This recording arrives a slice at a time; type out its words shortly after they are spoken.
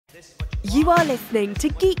You are listening to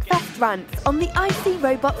GeekFest Rants on the IC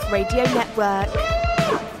Robots Radio Network.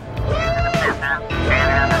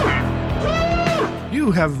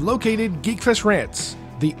 You have located GeekFest Rants,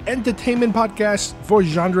 the entertainment podcast for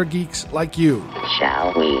genre geeks like you.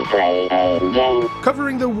 Shall we play a game?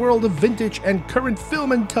 Covering the world of vintage and current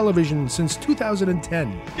film and television since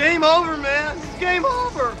 2010. Game over, man. It's game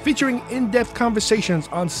over. Featuring in-depth conversations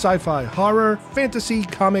on sci-fi, horror, fantasy,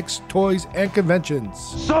 comics, toys, and conventions.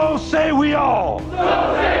 So say we all. So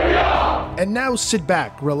say we all. And now sit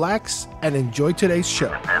back, relax, and enjoy today's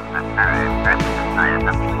show.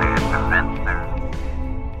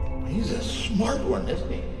 He's a smart one,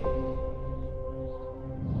 isn't he?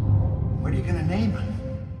 What are you gonna name him?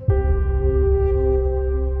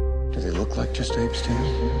 Do they look like just apes to you?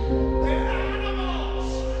 They're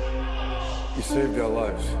animals! He saved our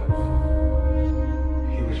lives.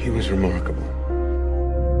 He was remarkable.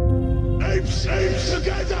 Apes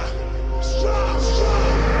together! Strong!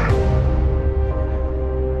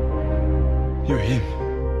 You're him.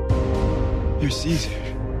 You're Caesar.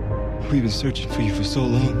 We've been searching for you for so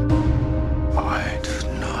long. I do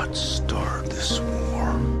not start this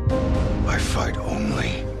war. I fight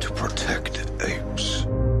only to protect apes.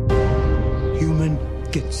 Human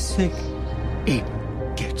gets sick, ape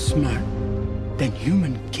gets smart. Then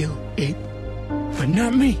human kill ape. But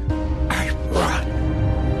not me. I run.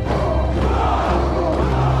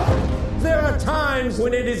 There are times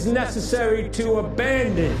when it is necessary to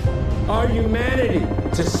abandon our humanity,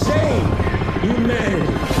 to save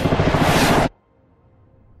humanity.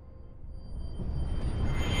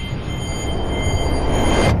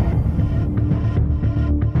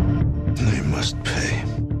 They must pay.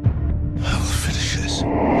 I'll finish this.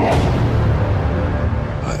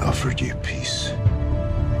 I offered you peace.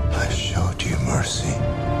 I showed you mercy.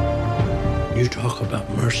 You talk about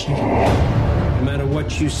mercy? No matter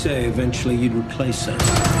what you say, eventually you'd replace us.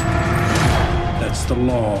 That's the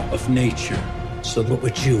law of nature. So what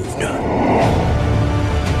would you have done?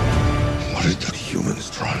 What did the humans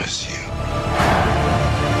promise you?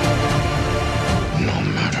 No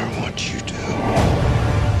matter what you do,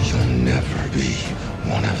 you'll never be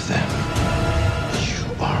one of them. You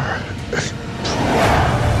are.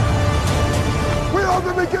 We are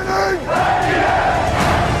the beginning!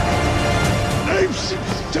 Apes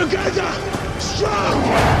together! Strong!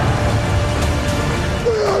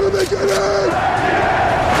 We are the beginning!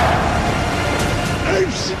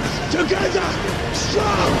 Apes together!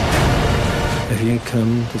 Strong! Have you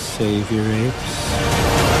come to save your apes?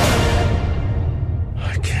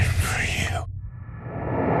 I came for you.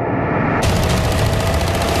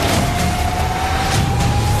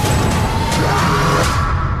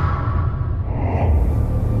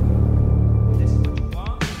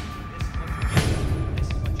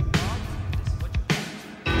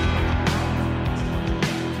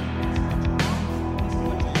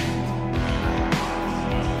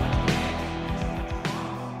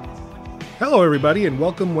 Hello, everybody, and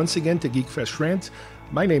welcome once again to GeekFest Rants.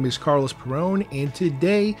 My name is Carlos Perone, and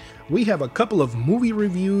today we have a couple of movie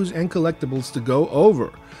reviews and collectibles to go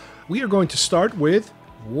over. We are going to start with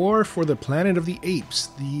War for the Planet of the Apes,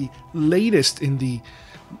 the latest in the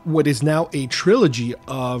what is now a trilogy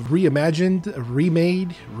of reimagined,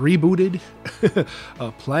 remade, rebooted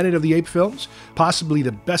Planet of the Apes films. Possibly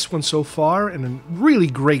the best one so far, and a really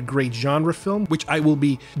great genre film, which I will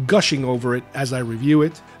be gushing over it as I review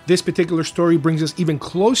it. This particular story brings us even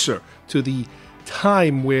closer to the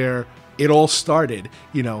time where it all started,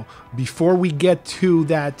 before we get to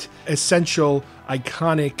that essential,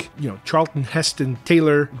 iconic, Charlton Heston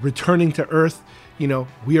Taylor returning to Earth.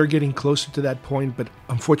 We are getting closer to that point, but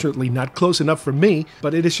unfortunately not close enough for me.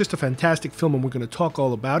 But it is just a fantastic film, and we're going to talk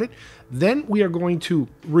all about it. Then we are going to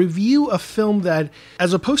review a film that,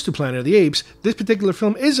 as opposed to Planet of the Apes, this particular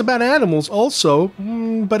film is about animals also,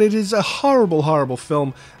 but it is a horrible, horrible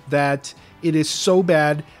film that it is so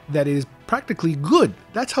bad that it is practically good.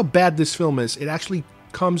 That's how bad this film is. It actually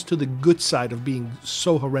comes to the good side of being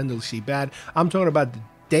so horrendously bad. I'm talking about The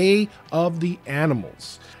Day of the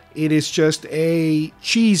Animals. It is just a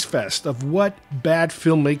cheese fest of what bad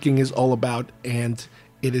filmmaking is all about, and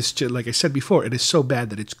it is just, like I said before, it is so bad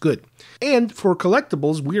that it's good. And for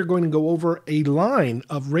collectibles, we are going to go over a line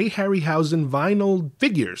of Ray Harryhausen vinyl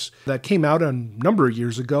figures that came out a number of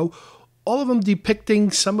years ago, all of them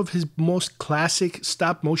depicting some of his most classic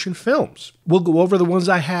stop-motion films. We'll go over the ones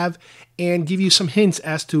I have and give you some hints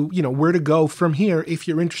as to, where to go from here if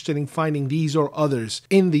you're interested in finding these or others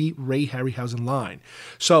in the Ray Harryhausen line.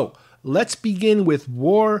 So, let's begin with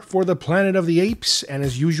War for the Planet of the Apes, and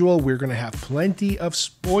as usual, we're going to have plenty of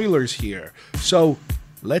spoilers here. So,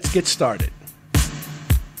 let's get started.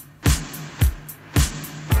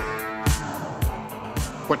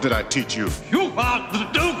 What did I teach you? You fought the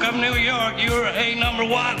Duke of New York. You're a number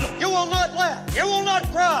one. You will not laugh. You will not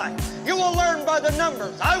cry. You will learn by the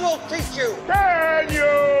numbers. I will teach you. Can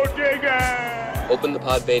you dig it? Open the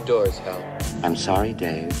pod bay doors, Hal. I'm sorry,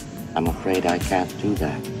 Dave. I'm afraid I can't do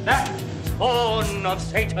that. That spawn of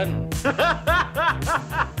Satan.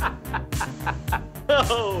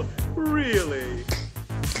 Oh, really?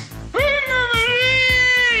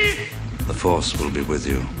 The Force will be with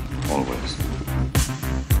you, always.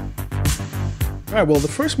 All right, well, the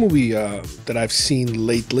first movie that I've seen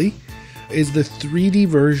lately is the 3D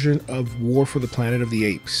version of War for the Planet of the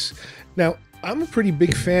Apes. Now, I'm a pretty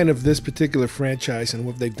big fan of this particular franchise and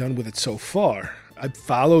what they've done with it so far. I've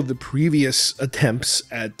followed the previous attempts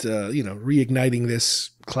at, reigniting this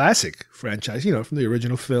classic franchise, from the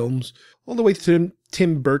original films, all the way to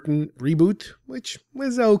Tim Burton reboot, which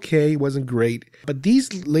was okay, wasn't great. But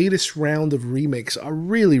these latest round of remakes are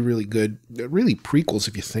really, really good. They're really prequels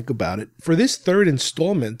if you think about it. For this third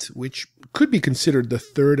installment, which could be considered the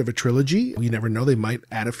third of a trilogy, you never know, they might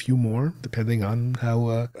add a few more, depending on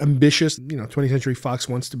how ambitious, 20th Century Fox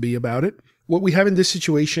wants to be about it. What we have in this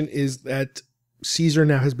situation is that Caesar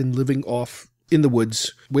now has been living off in the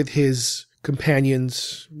woods with his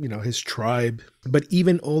companions, his tribe. But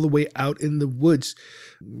even all the way out in the woods,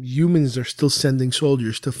 humans are still sending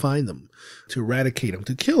soldiers to find them, to eradicate them,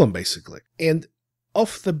 to kill them, basically. And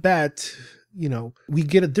off the bat, we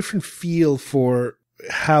get a different feel for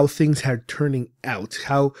how things are turning out,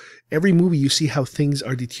 how every movie you see how things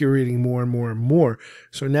are deteriorating more and more and more.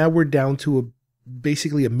 So now we're down to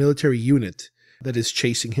basically a military unit that is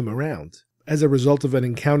chasing him around. As a result of an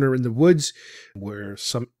encounter in the woods where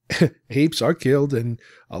some apes are killed and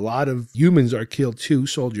a lot of humans are killed too,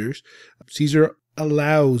 soldiers, Caesar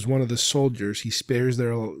allows one of the soldiers, he spares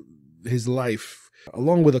his life,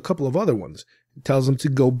 along with a couple of other ones. He tells them to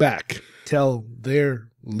go back, tell their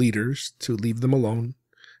leaders to leave them alone.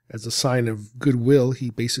 As a sign of goodwill, he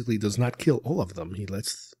basically does not kill all of them. He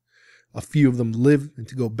lets a few of them live and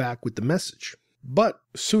to go back with the message. But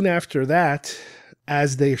soon after that,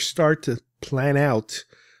 as they start to plan out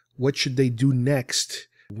what should they do next,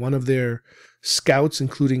 one of their scouts,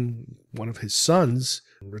 including one of his sons,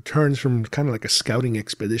 returns from kind of like a scouting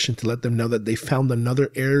expedition to let them know that they found another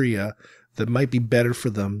area that might be better for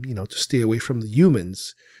them, to stay away from the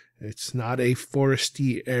humans. It's not a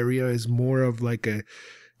foresty area. It's more of like a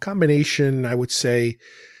combination, I would say,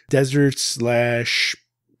 desert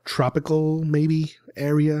 / tropical maybe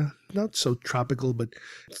area. Not so tropical, but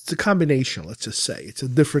it's a combination, let's just say. It's a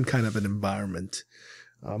different kind of an environment,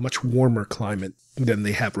 a much warmer climate than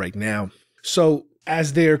they have right now. So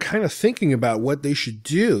as they're kind of thinking about what they should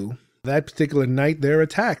do, that particular night they're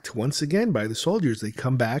attacked once again by the soldiers. They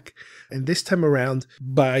come back, and this time around,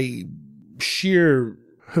 by sheer,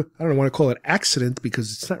 I don't want to call it accident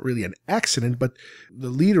because it's not really an accident, but the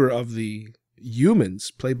leader of the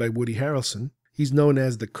humans, played by Woody Harrelson, he's known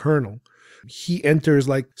as the Colonel. He enters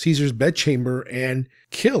like Caesar's bedchamber and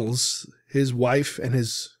kills his wife and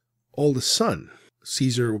his oldest son.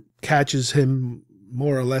 Caesar catches him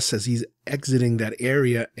more or less as he's exiting that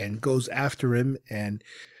area and goes after him, and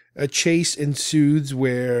a chase ensues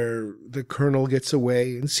where the colonel gets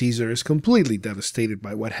away and Caesar is completely devastated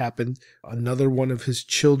by what happened. Another one of his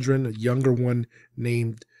children, a younger one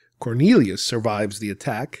named Cornelius, survives the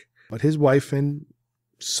attack, but his wife and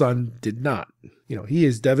son did not. He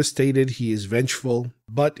is devastated, he is vengeful,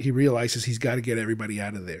 but he realizes he's got to get everybody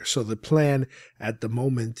out of there. So the plan at the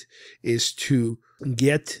moment is to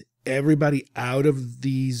get everybody out of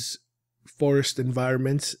these forest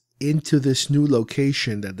environments into this new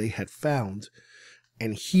location that they had found.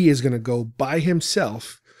 And he is going to go by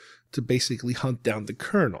himself to basically hunt down the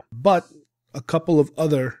colonel. But a couple of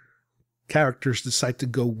other characters decide to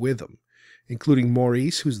go with him, including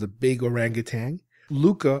Maurice, who's the big orangutan,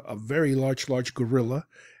 Luca, a very large gorilla,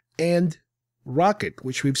 and Rocket,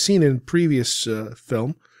 which we've seen in previous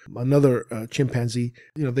film, another chimpanzee.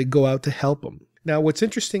 They go out to help him. Now, what's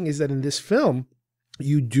interesting is that in this film,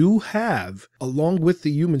 you do have, along with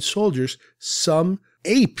the human soldiers, some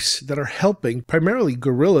apes that are helping, primarily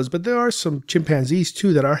gorillas, but there are some chimpanzees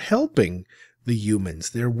too that are helping the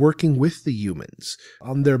humans. They're working with the humans.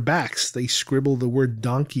 On their backs, they scribble the word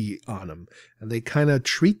donkey on them, and they kind of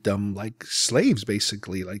treat them like slaves,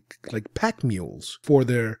 basically, like pack mules for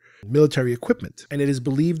their military equipment. And it is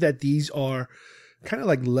believed that these are kind of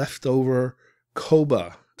like leftover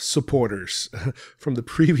Koba supporters from the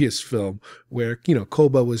previous film, where,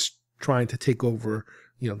 Koba was trying to take over,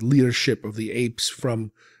 the leadership of the apes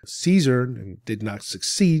from Caesar and did not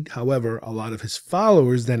succeed. However, a lot of his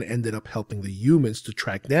followers then ended up helping the humans to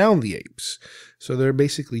track down the apes. So they're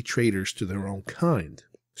basically traitors to their own kind.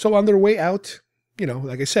 So on their way out,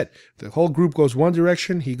 like I said, the whole group goes one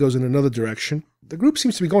direction, he goes in another direction. The group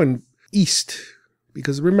seems to be going east,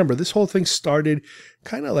 because remember, this whole thing started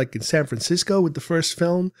kind of like in San Francisco with the first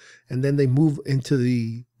film, and then they move into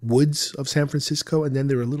the woods of San Francisco, and then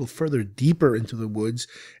they're a little further deeper into the woods,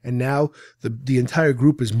 and now the entire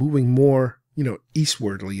group is moving more,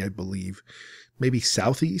 eastwardly, I believe. Maybe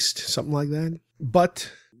southeast, something like that.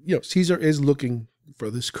 But, Caesar is looking for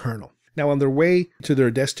this colonel. Now, on their way to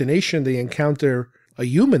their destination, they encounter a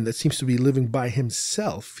human that seems to be living by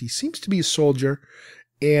himself. He seems to be a soldier,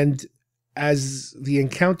 and as the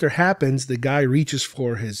encounter happens, the guy reaches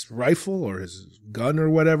for his rifle or his gun or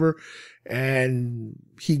whatever, and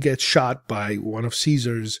he gets shot by one of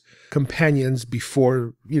Caesar's companions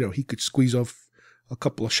before, he could squeeze off a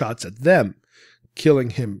couple of shots at them,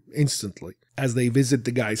 killing him instantly. As they visit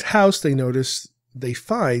the guy's house, they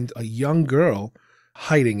find a young girl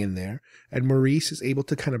hiding in there, and Maurice is able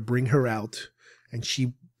to kind of bring her out, and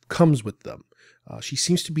she comes with them. She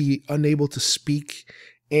seems to be unable to speak,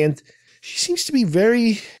 and she seems to be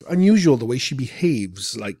very unusual the way she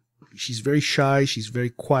behaves. Like, she's very shy, she's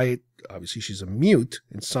very quiet. Obviously, she's a mute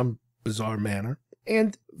in some bizarre manner.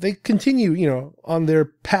 And they continue, on their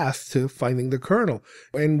path to finding the colonel.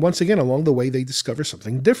 And once again, along the way, they discover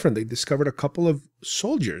something different. They discovered a couple of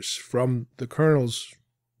soldiers from the colonel's,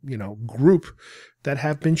 group that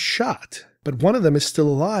have been shot. But one of them is still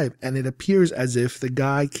alive, and it appears as if the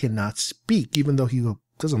guy cannot speak, even though he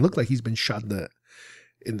doesn't look like he's been shot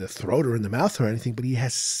in the throat or in the mouth or anything, but he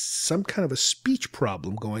has some kind of a speech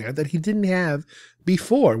problem going on that he didn't have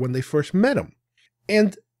before when they first met him.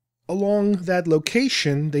 And along that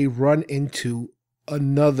location, they run into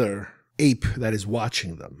another ape that is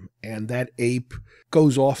watching them. And that ape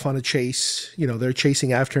goes off on a chase. They're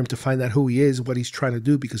chasing after him to find out who he is, what he's trying to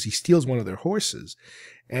do, because he steals one of their horses.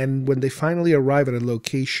 And when they finally arrive at a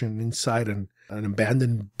location inside an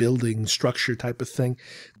abandoned building structure type of thing,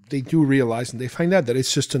 they do realize, and they find out that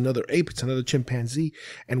it's just another ape, it's another chimpanzee.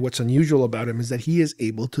 And what's unusual about him is that he is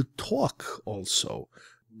able to talk also.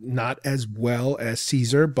 Not as well as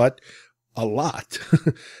Caesar, but a lot.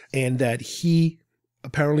 And that he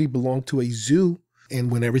apparently belonged to a zoo. And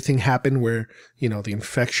when everything happened where, the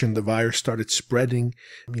infection, the virus started spreading,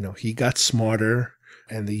 he got smarter,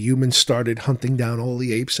 and the humans started hunting down all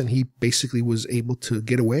the apes, and he basically was able to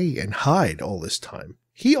get away and hide all this time.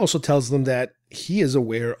 He also tells them that he is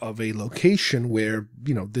aware of a location where,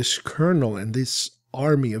 this colonel and this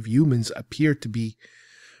army of humans appear to be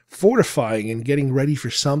fortifying and getting ready for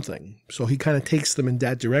something. So he kind of takes them in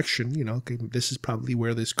that direction. Okay, this is probably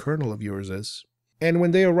where this colonel of yours is. And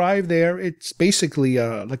when they arrive there, it's basically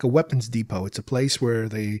like a weapons depot. It's a place where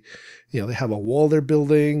they have a wall they're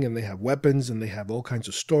building, and they have weapons, and they have all kinds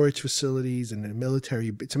of storage facilities, and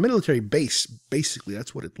it's a military base, basically.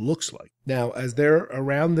 That's what it looks like. Now, as they're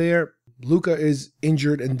around there, Luca is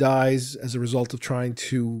injured and dies as a result of trying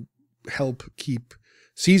to help keep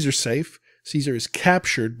Caesar safe. Caesar is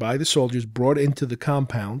captured by the soldiers, brought into the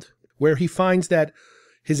compound, where he finds that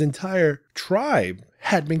his entire tribe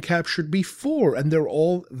had been captured before, and they're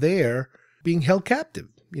all there being held captive,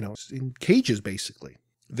 in cages, basically.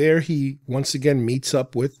 There he once again meets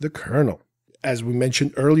up with the colonel. As we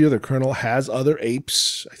mentioned earlier, the colonel has other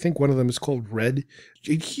apes. I think one of them is called Red,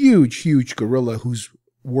 a huge, huge gorilla who's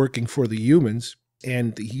working for the humans.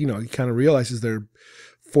 And, he kind of realizes they're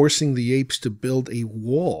forcing the apes to build a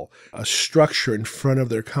wall, a structure in front of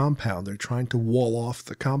their compound. They're trying to wall off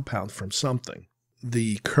the compound from something.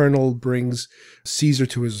 The colonel brings Caesar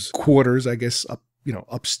to his quarters, I guess,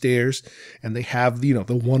 upstairs, and they have, the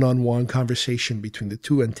one-on-one conversation between the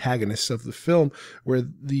two antagonists of the film, where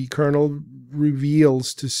the colonel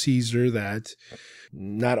reveals to Caesar that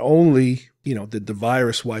not only, did the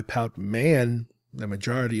virus wipe out man, the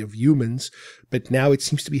majority of humans, but now it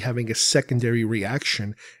seems to be having a secondary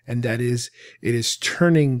reaction, and that is, it is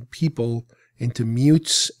turning people into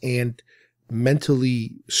mutes and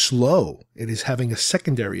mentally slow. It is having a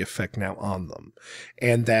secondary effect now on them.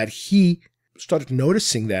 And that he started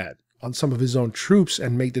noticing that on some of his own troops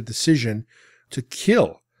and made the decision to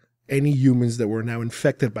kill any humans that were now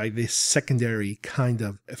infected by this secondary kind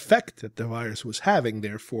of effect that the virus was having.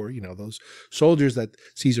 Therefore, those soldiers that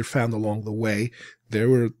Caesar found along the way, they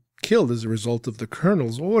were killed as a result of the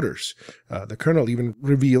colonel's orders. The colonel even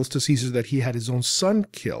reveals to Caesar that he had his own son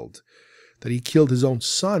killed, that he killed his own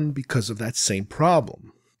son because of that same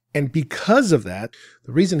problem. And because of that,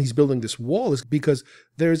 the reason he's building this wall is because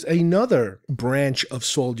there's another branch of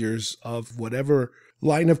soldiers of whatever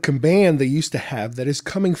line of command they used to have that is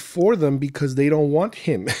coming for them because they don't want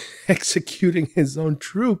him executing his own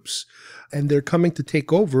troops, and they're coming to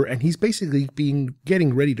take over, and he's basically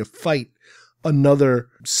getting ready to fight another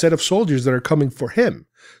set of soldiers that are coming for him.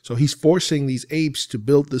 So he's forcing these apes to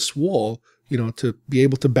build this wall, to be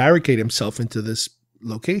able to barricade himself into this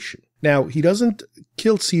location. Now, he doesn't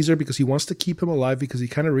kill Caesar because he wants to keep him alive, because he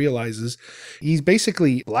kind of realizes he's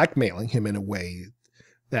basically blackmailing him in a way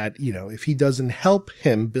that, if he doesn't help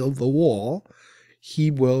him build the wall, he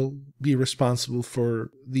will be responsible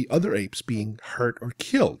for the other apes being hurt or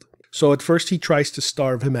killed. So at first he tries to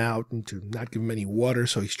starve him out and to not give him any water.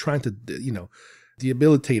 So he's trying to,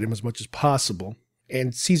 debilitate him as much as possible.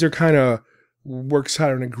 And Caesar kind of works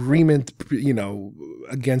out an agreement,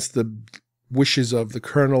 against the wishes of the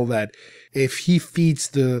colonel, that if he feeds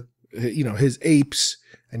his apes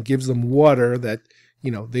and gives them water, that,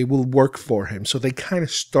 they will work for him. So they kind of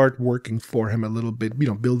start working for him a little bit,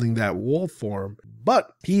 building that wall for him.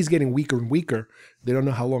 But he's getting weaker and weaker. They don't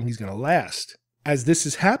know how long he's going to last. As this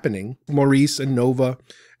is happening, Maurice and Nova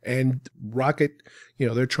and Rocket,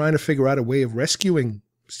 they're trying to figure out a way of rescuing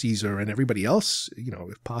Caesar and everybody else,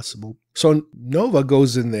 if possible. So Nova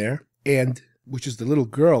goes in there, and which is the little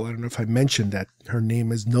girl. I don't know if I mentioned that her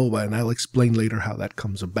name is Nova, and I'll explain later how that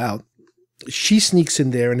comes about. She sneaks in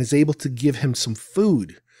there and is able to give him some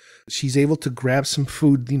food. She's able to grab some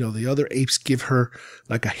food. The other apes give her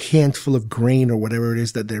like a handful of grain or whatever it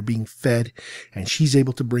is that they're being fed, and she's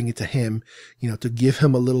able to bring it to him, to give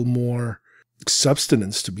him a little more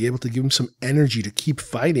substance, to be able to give him some energy to keep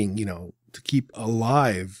fighting, to keep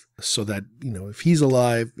alive, so that, if he's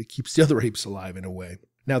alive, it keeps the other apes alive in a way.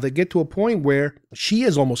 Now they get to a point where she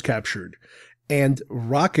is almost captured, and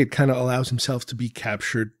Rocket kind of allows himself to be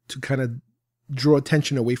captured to kind of draw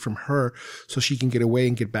attention away from her so she can get away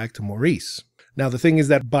and get back to Maurice. Now, the thing is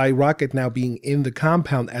that by Rocket now being in the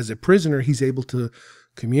compound as a prisoner, he's able to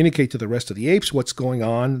communicate to the rest of the apes what's going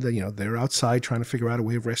on. They're outside trying to figure out a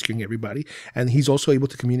way of rescuing everybody. And he's also able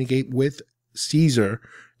to communicate with Caesar,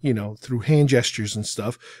 through hand gestures and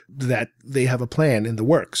stuff, that they have a plan in the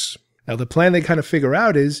works. Now, the plan they kind of figure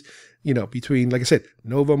out is, between, like I said,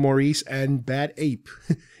 Nova, Maurice, and Bad Ape,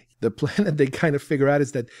 the plan that they kind of figure out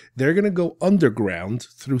is that they're going to go underground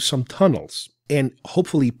through some tunnels and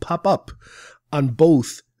hopefully pop up on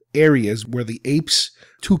both areas where the apes'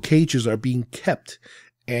 2 cages are being kept.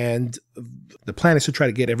 And the plan is to try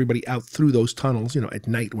to get everybody out through those tunnels, at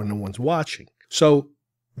night when no one's watching. So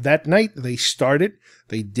that night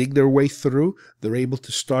they dig their way through. They're able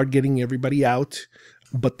to start getting everybody out,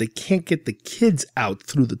 but they can't get the kids out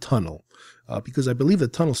through the tunnel. Because I believe the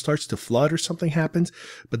tunnel starts to flood or something happens,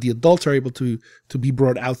 but the adults are able to be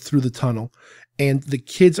brought out through the tunnel, and the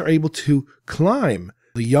kids are able to climb.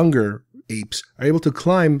 The younger apes are able to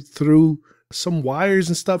climb through some wires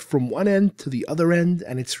and stuff from one end to the other end,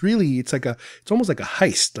 and it's almost like a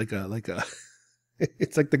heist,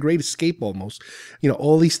 it's like the Great Escape almost.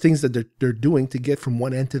 All these things that they're doing to get from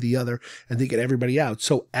one end to the other and to get everybody out.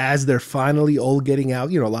 So as they're finally all getting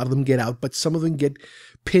out, a lot of them get out, but some of them get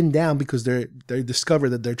pinned down because they discover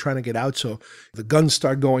that they're trying to get out. So the guns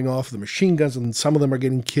start going off, the machine guns, and some of them are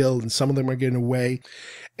getting killed and some of them are getting away.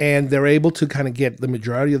 And they're able to kind of get the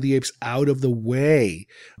majority of the apes out of the way.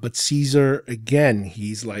 But Caesar, again,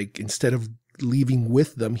 he's like, instead of leaving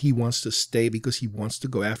with them, he wants to stay because he wants to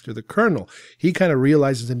go after the colonel. He kind of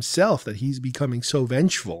realizes himself that he's becoming so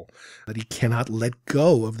vengeful that he cannot let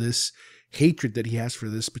go of this hatred that he has for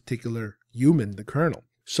this particular human, the colonel.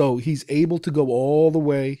 So he's able to go all the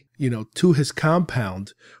way, to his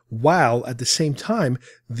compound, while at the same time,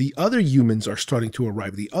 the other humans are starting to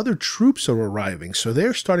arrive. The other troops are arriving. So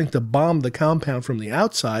they're starting to bomb the compound from the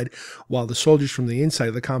outside, while the soldiers from the inside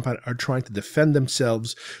of the compound are trying to defend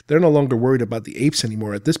themselves. They're no longer worried about the apes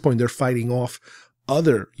anymore. At this point, they're fighting off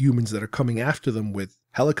other humans that are coming after them with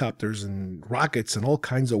helicopters and rockets, and all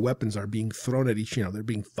kinds of weapons are being thrown at they're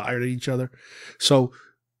being fired at each other. So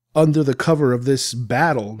under the cover of this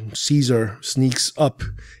battle, Caesar sneaks up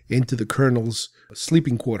into the colonel's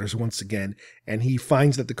sleeping quarters once again, and he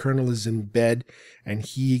finds that the colonel is in bed and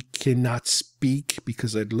he cannot speak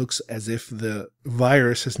because it looks as if the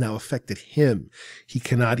virus has now affected him. He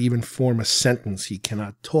cannot even form a sentence. He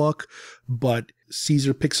cannot talk, but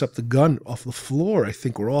Caesar picks up the gun off the floor, I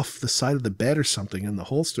think, or off the side of the bed or something, in the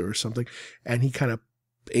holster or something, and he kind of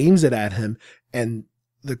aims it at him, and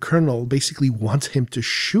the colonel basically wants him to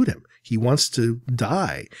shoot him. He wants to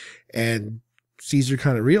die. And Caesar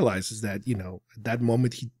kind of realizes that, at that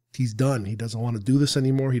moment he's done. He doesn't want to do this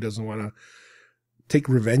anymore. He doesn't want to take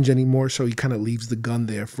revenge anymore, so he kind of leaves the gun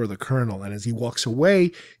there for the colonel. And as he walks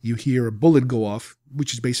away, you hear a bullet go off,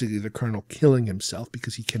 which is basically the colonel killing himself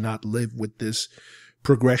because he cannot live with this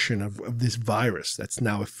progression of this virus that's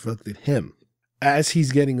now afflicted him. As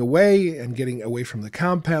he's getting away from the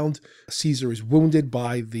compound, Caesar is wounded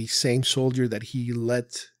by the same soldier that he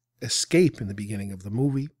let escape in the beginning of the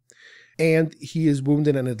movie. And he is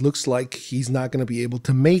wounded, and it looks like he's not going to be able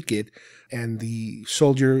to make it. And the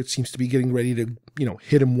soldier seems to be getting ready to,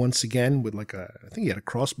 hit him once again with I think he had a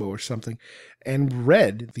crossbow or something. And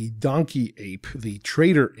Red, the donkey ape, the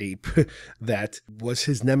traitor ape that was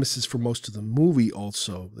his nemesis for most of the movie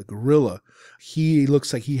also, the gorilla, he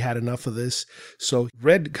looks like he had enough of this. So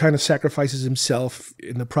Red kind of sacrifices himself,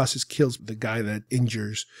 in the process kills the guy that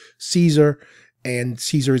injures Caesar. And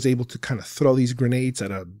Caesar is able to kind of throw these grenades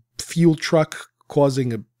at a fuel truck,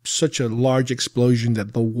 causing such a large explosion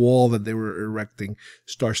that the wall that they were erecting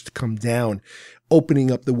starts to come down,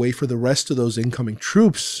 opening up the way for the rest of those incoming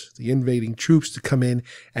troops, the invading troops, to come in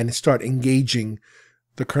and start engaging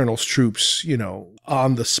the colonel's troops,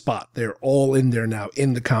 on the spot. They're all in there now,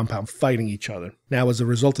 in the compound, fighting each other. Now, as a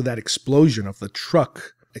result of that explosion of the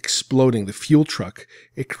truck exploding, the fuel truck,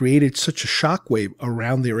 it created such a shockwave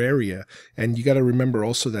around their area. And you got to remember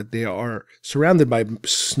also that they are surrounded by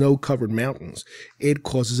snow-covered mountains. It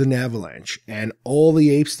causes an avalanche, and all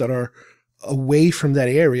the apes that are away from that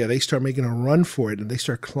area, they start making a run for it, and they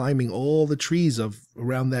start climbing all the trees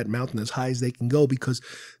around that mountain as high as they can go, because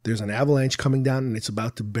there's an avalanche coming down and it's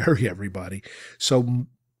about to bury everybody. So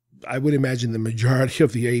I would imagine the majority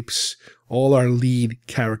of the apes, all our lead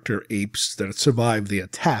character apes that survive the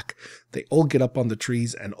attack, they all get up on the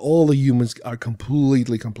trees, and all the humans are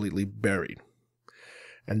completely buried.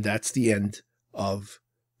 And that's the end of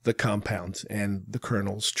the compound and the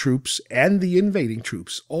colonel's troops and the invading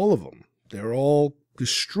troops, all of them. They're all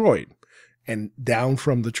destroyed. And down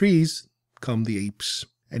from the trees come the apes.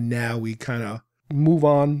 And now we kind of move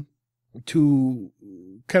on to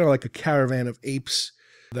kind of like a caravan of apes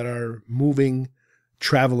that are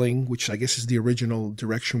traveling, which I guess is the original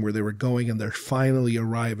direction where they were going, and they're finally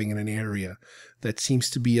arriving in an area that seems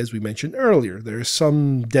to be, as we mentioned earlier, there are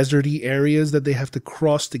some deserty areas that they have to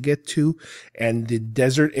cross to get to, and the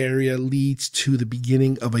desert area leads to the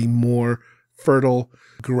beginning of a more fertile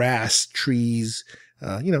grass, trees,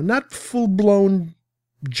 not full-blown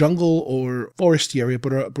jungle or forest area,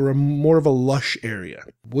 but a more of a lush area,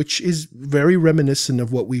 which is very reminiscent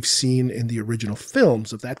of what we've seen in the original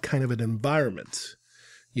films, of that kind of an environment.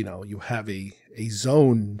 You have a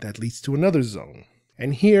zone that leads to another zone.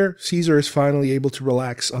 And here, Caesar is finally able to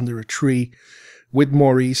relax under a tree with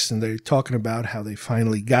Maurice, and they're talking about how they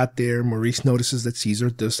finally got there. Maurice notices that Caesar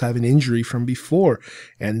does have an injury from before,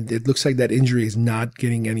 and it looks like that injury is not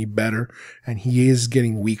getting any better, and he is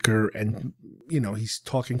getting weaker, and he's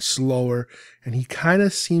talking slower, and he kind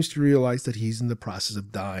of seems to realize that he's in the process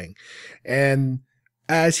of dying. And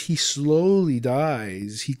as he slowly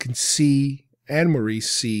dies, he can see, and Maurice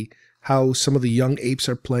see, how some of the young apes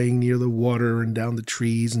are playing near the water and down the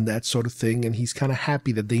trees and that sort of thing. And he's kind of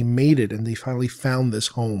happy that they made it and they finally found this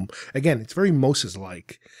home. Again, it's very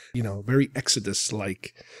Moses-like, very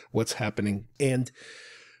Exodus-like what's happening. And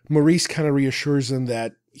Maurice kind of reassures him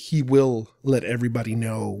that he will let everybody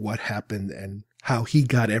know what happened and how he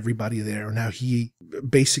got everybody there and how he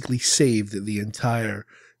basically saved the entire,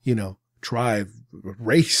 tribe,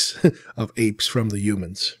 race of apes from the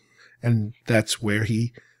humans. And that's where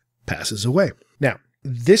he passes away. Now,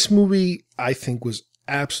 this movie, I think, was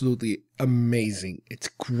absolutely amazing. It's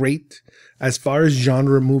great. As far as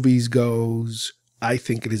genre movies goes, I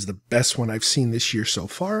think it is the best one I've seen this year so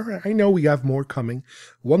far. I know we have more coming.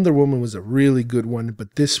 Wonder Woman was a really good one,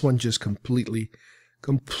 but this one just completely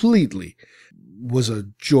was a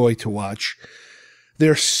joy to watch.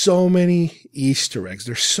 There are so many Easter eggs.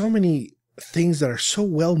 There's so many things that are so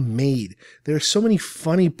well made. There are so many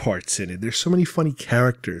funny parts in it. There's so many funny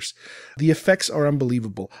characters. The effects are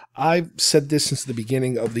unbelievable. I've said this since the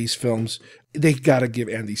beginning of these films. They gotta give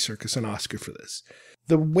Andy Serkis an Oscar for this.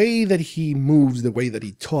 The way that he moves, the way that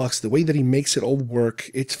he talks, the way that he makes it all work,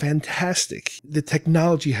 it's fantastic. The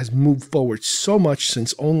technology has moved forward so much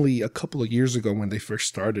since only a couple of years ago when they first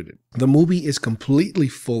started it. The movie is completely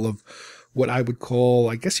full of what I would call,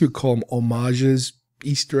 I guess you would call them homages,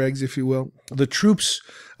 Easter eggs, if you will. The troops,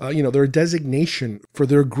 their designation for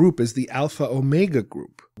their group is the Alpha Omega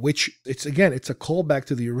group, which it's a callback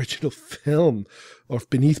to the original film of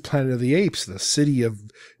Beneath Planet of the Apes, the city of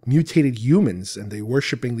mutated humans, and they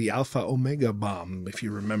worshiping the Alpha Omega bomb, if you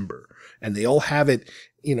remember. And they all have it,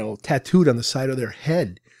 tattooed on the side of their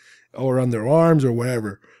head. or on their arms or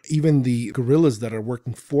wherever. Even the gorillas that are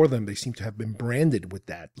working for them, they seem to have been branded with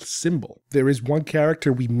that symbol. There is one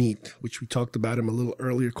character we meet, which we talked about him a little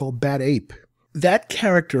earlier, called Bad Ape. That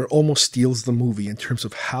character almost steals the movie in terms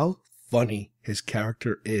of how funny his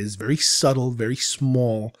character is. Very subtle, very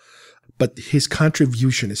small, but his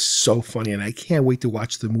contribution is so funny, and I can't wait to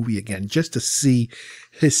watch the movie again just to see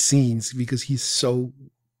his scenes because he's so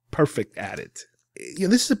perfect at it. You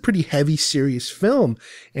know, this is a pretty heavy, serious film,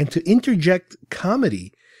 and to interject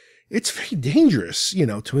comedy, it's very dangerous, you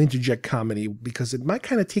know, to interject comedy because it might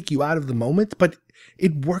kind of take you out of the moment, but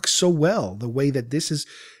it works so well the way that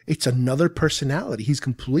it's another personality. He's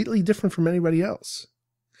completely different from anybody else.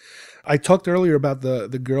 I talked earlier about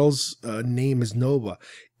the girl's name is Nova.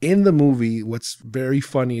 In the movie, what's very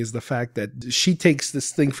funny is the fact that she takes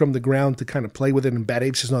this thing from the ground to kind of play with it, and Bad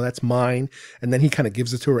Ape says, no, that's mine. And then he kind of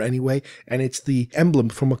gives it to her anyway. And it's the emblem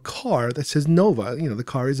from a car that says Nova. You know, the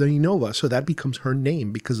car is a Nova. So that becomes her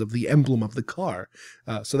name because of the emblem of the car.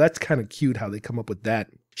 So that's kind of cute how they come up with that.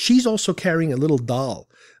 She's also carrying a little doll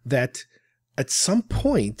that at some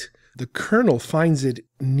point, the Colonel finds it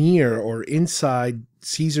near or inside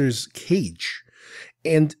Caesar's cage.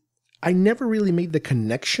 And I never really made the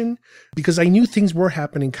connection because I knew things were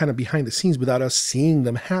happening kind of behind the scenes without us seeing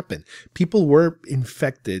them happen. People were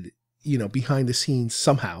infected, you know, behind the scenes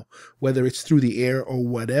somehow, whether it's through the air or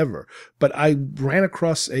whatever. But I ran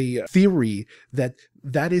across a theory that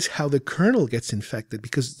is how the Colonel gets infected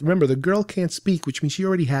because remember, the girl can't speak, which means she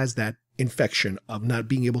already has that infection of not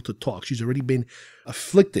being able to talk. She's already been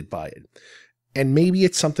afflicted by it. And maybe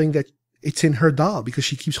it's something that it's in her doll because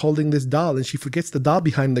she keeps holding this doll and she forgets the doll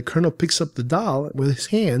behind. The Colonel picks up the doll with his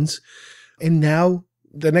hands. And now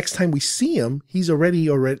the next time we see him, he's already,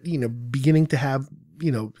 you know, beginning to have,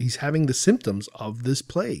 you know, he's having the symptoms of this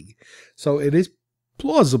plague. So it is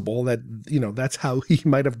plausible that, you know, that's how he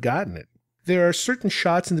might have gotten it. There are certain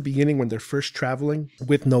shots in the beginning when they're first traveling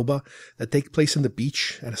with Nova that take place on the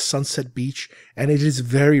beach, at a sunset beach, and it is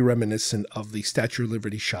very reminiscent of the Statue of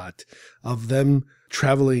Liberty shot of them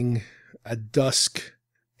traveling at dusk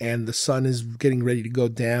and the sun is getting ready to go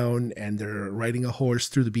down and they're riding a horse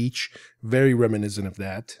through the beach. Very reminiscent of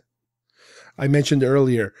that. I mentioned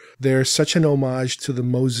earlier, there's such an homage to the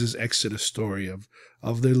Moses Exodus story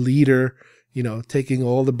of their leader, you know, taking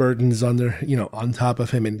all the burdens on their, you know, on top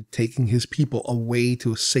of him and taking his people away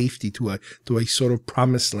to a safety, to a sort of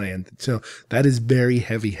promised land. So that is very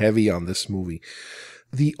heavy on this movie.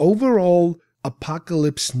 The overall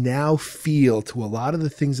Apocalypse Now feel to a lot of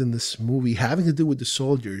the things in this movie having to do with the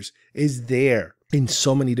soldiers is there in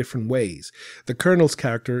so many different ways. The Colonel's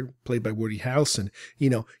character, played by Woody Harrelson,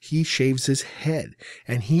 you know, he shaves his head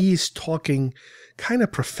and he's talking kind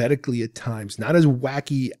of prophetically at times, not as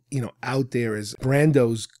wacky, you know, out there as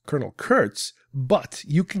Brando's Colonel Kurtz, but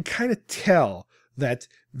you can kind of tell that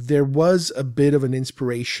there was a bit of an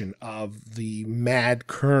inspiration of the mad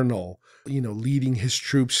colonel, you know, leading his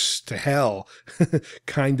troops to hell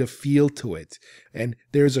kind of feel to it. And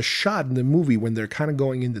there's a shot in the movie when they're kind of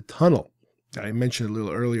going in the tunnel. I mentioned a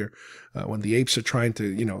little earlier when the apes are trying to,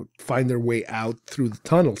 you know, find their way out through the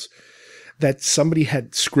tunnels, that somebody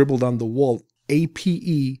had scribbled on the wall,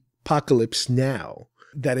 APE, Apocalypse Now.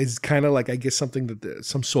 That is kind of like, I guess, something that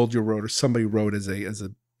some soldier wrote or somebody wrote as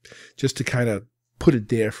a just to kind of put it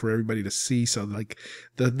there for everybody to see. So like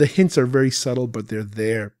the hints are very subtle, but they're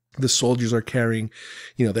there. The soldiers are carrying,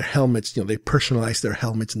 you know, their helmets, you know, they personalize their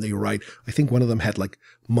helmets and they write, I think one of them had like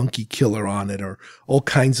Monkey Killer on it or all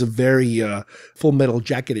kinds of very Full Metal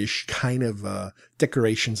Jacket-ish kind of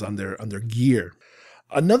decorations on their gear.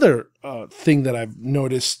 Another thing that I've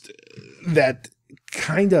noticed that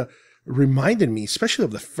kind of reminded me, especially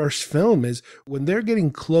of the first film, is when they're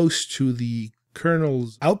getting close to the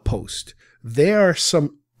Colonel's outpost, there are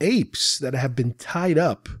some apes that have been tied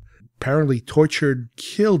up, apparently tortured,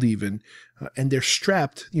 killed even, and they're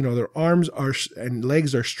strapped, you know, their arms are and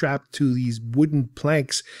legs are strapped to these wooden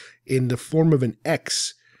planks in the form of an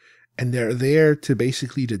X, and they're there to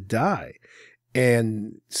basically to die.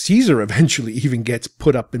 And Caesar eventually even gets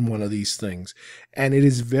put up in one of these things. And it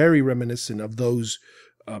is very reminiscent of those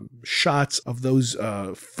shots of those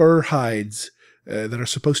fur hides that are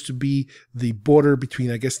supposed to be the border between,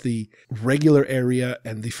 I guess, the regular area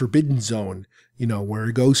and the forbidden zone, you know, where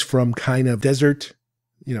it goes from kind of desert,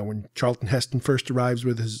 you know, when Charlton Heston first arrives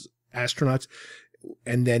with his astronauts,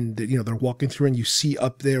 and then, you know, they're walking through and you see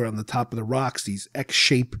up there on the top of the rocks, these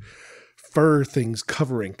X-shaped fur things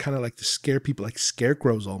covering, kind of like to scare people, like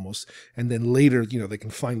scarecrows almost. And then later, you know, they can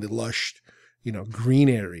find the lush, you know, green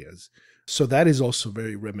areas. So that is also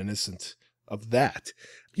very reminiscent of that.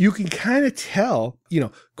 You can kind of tell,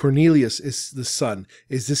 Cornelius is the son.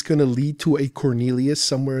 Is this going to lead to a Cornelius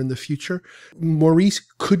somewhere in the future? Maurice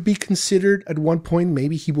could be considered at one point.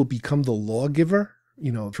 Maybe he will become the lawgiver,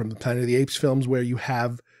 from the Planet of the Apes films where you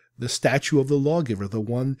have the statue of the lawgiver, the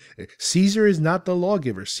one. Caesar is not the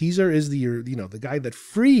lawgiver. Caesar is the guy that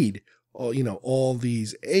freed all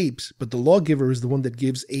these apes, but the lawgiver is the one that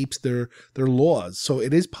gives apes their laws. So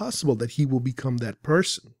it is possible that he will become that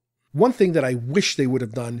person. One thing that I wish they would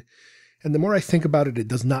have done, and the more I think about it, it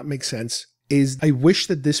does not make sense, is I wish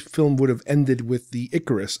that this film would have ended with the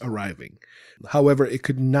Icarus arriving. However, it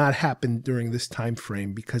could not happen during this time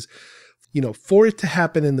frame because, for it to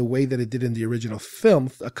happen in the way that it did in the original film,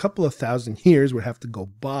 a couple of thousand years would have to go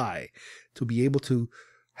by to be able to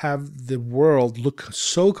have the world look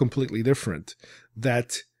so completely different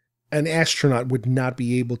that an astronaut would not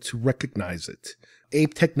be able to recognize it.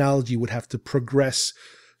 Ape technology would have to progress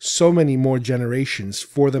so many more generations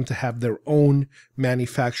for them to have their own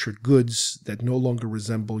manufactured goods that no longer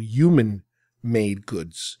resemble human-made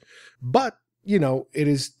goods. But, it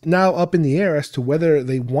is now up in the air as to whether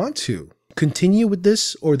they want to continue with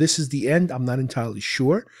this or this is the end. I'm not entirely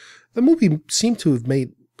sure. The movie seemed to have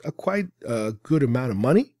made quite a good amount of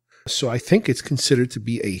money, so I think it's considered to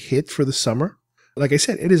be a hit for the summer. Like I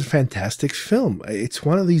said, it is a fantastic film. It's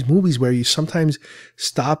one of these movies where you sometimes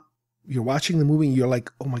stop, you're watching the movie and you're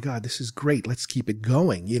like, oh my God, this is great. Let's keep it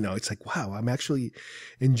going. It's like, wow, I'm actually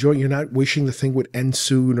enjoying. You're not wishing the thing would end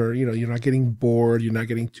soon, or, you're not getting bored. You're not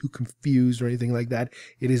getting too confused or anything like that.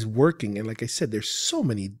 It is working. And like I said, there's so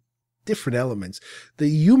many different elements. The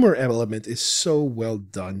humor element is so well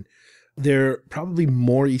done. There are probably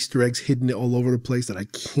more Easter eggs hidden all over the place that I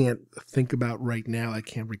can't think about right now. I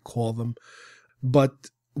can't recall them. But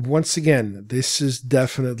once again, this is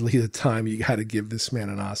definitely the time you got to give this man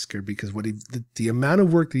an Oscar, because the amount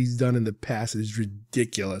of work that he's done in the past is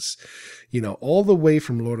ridiculous. All the way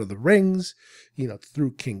from Lord of the Rings,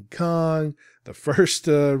 through King Kong, the first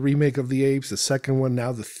remake of the Apes, the second one,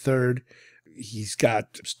 now the third. He's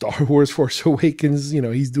got Star Wars Force Awakens.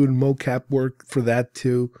 He's doing mocap work for that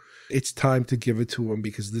too. It's time to give it to him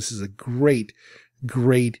because this is a great,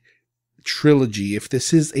 great trilogy. If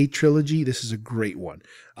this is a trilogy, this is a great one.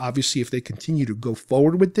 Obviously, if they continue to go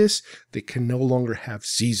forward with this, they can no longer have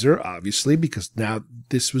Caesar, obviously, because now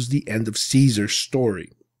this was the end of Caesar's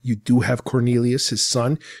story. You do have Cornelius, his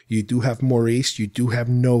son. You do have Maurice. You do have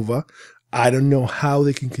Nova. I don't know how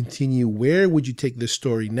they can continue. Where would you take this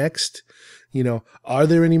story next? Are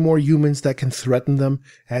there any more humans that can threaten them?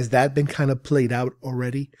 Has that been kind of played out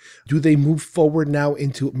already? Do they move forward now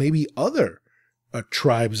into maybe other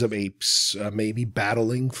tribes of apes, maybe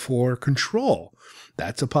battling for control?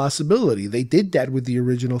 That's a possibility. They did that with the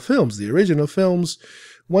original films. The original films,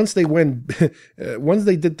 once they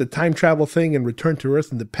did the time travel thing and returned to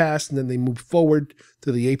Earth in the past, and then they moved forward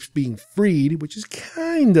to the apes being freed, which is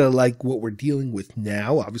kind of like what we're dealing with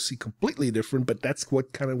now. Obviously completely different, but that's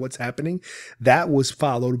what's happening. That was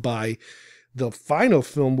followed by the final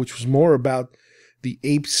film, which was more about the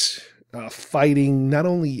apes fighting not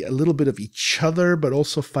only a little bit of each other, but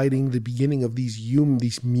also fighting the beginning of these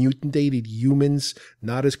mutated humans,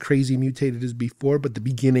 not as crazy mutated as before, but the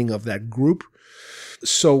beginning of that group.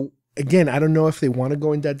 So again, I don't know if they want to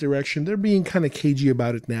go in that direction. They're being kind of cagey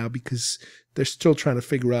about it now because they're still trying to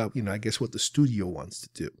figure out, I guess what the studio wants to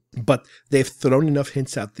do. But they've thrown enough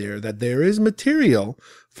hints out there that there is material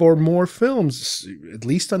for more films, at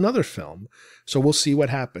least another film. So we'll see what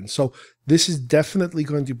happens. So this is definitely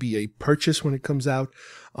going to be a purchase when it comes out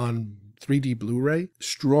on 3D Blu-ray.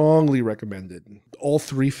 Strongly recommended. All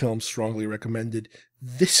three films strongly recommended.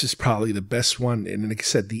 This is probably the best one. And like I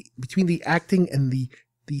said, between the acting and the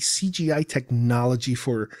CGI technology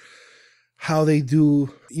for how they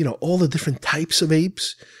do, all the different types of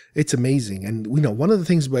apes, it's amazing. And one of the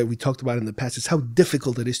things we talked about in the past is how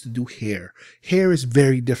difficult it is to do hair. Hair is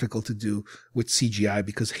very difficult to do with CGI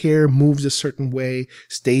because hair moves a certain way,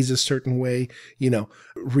 stays a certain way,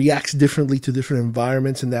 reacts differently to different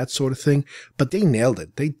environments and that sort of thing. But they nailed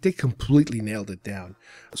it. They completely nailed it down.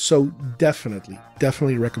 So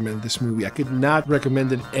definitely recommend this movie. I could not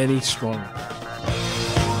recommend it any stronger.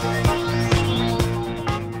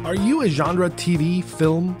 Are you a genre TV,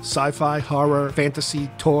 film, sci-fi, horror, fantasy,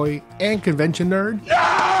 toy, and convention nerd?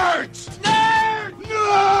 Nerds! Nerd!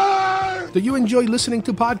 Nerd! Do you enjoy listening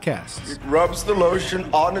to podcasts? It rubs the lotion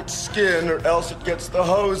on its skin or else it gets the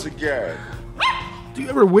hose again. Do you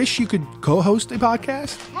ever wish you could co-host a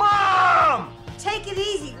podcast? Mom! Take it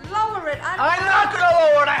easy. Lower it. I'm not going to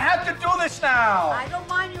lower it. I have to do this now. I don't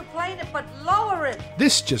mind you playing it, but lower it.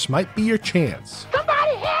 This just might be your chance.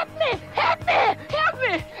 Somebody help me! Help me! Help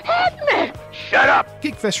me! Help me! shut up!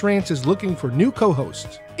 GeekFest Rants is looking for new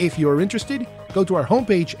co-hosts. If you're interested, go to our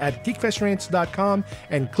homepage at geekfestrants.com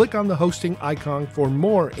and click on the hosting icon for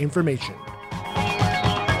more information.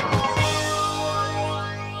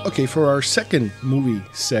 Okay, for our second movie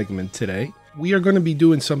segment today, we are going to be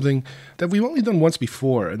doing something that we've only done once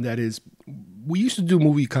before, and that is, we used to do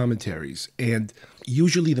movie commentaries, and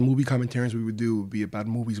usually the movie commentaries we would do would be about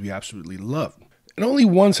movies we absolutely loved. And only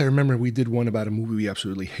once I remember we did one about a movie we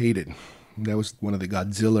absolutely hated. That was one of the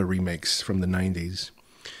Godzilla remakes from the 90s.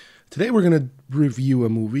 Today we're going to review a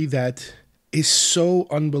movie that is so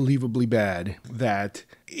unbelievably bad that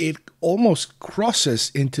it almost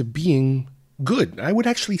crosses into being good. I would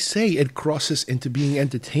actually say it crosses into being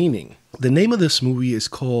entertaining. The name of this movie is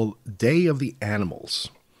called Day of the Animals.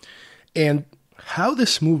 And how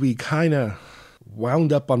this movie kind of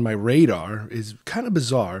wound up on my radar is kind of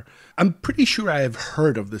bizarre. I'm pretty sure I have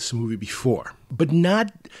heard of this movie before, but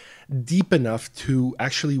not deep enough to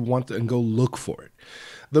actually want to go look for it.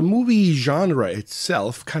 The movie genre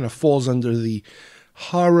itself kind of falls under the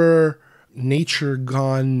horror, nature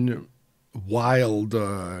gone wild,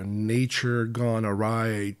 nature gone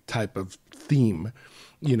awry type of theme.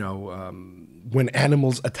 You know, when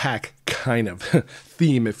animals attack kind of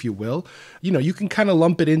theme, if you will. You know, you can kind of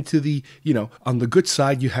lump it into the, you know, on the good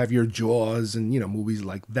side, you have your Jaws and, you know, movies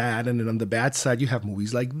like that. And then on the bad side, you have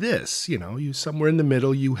movies like this. You know, you somewhere in the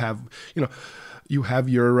middle, you have, you know, you have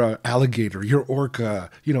your alligator, your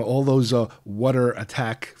orca, you know, all those water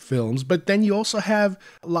attack films. But then you also have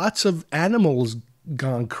lots of animals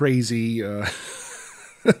gone crazy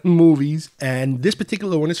movies. And this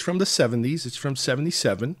particular one is from the 70s. It's from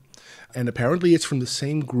 77. And apparently it's from the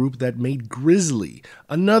same group that made Grizzly,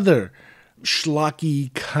 another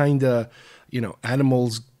schlocky kind of, you know,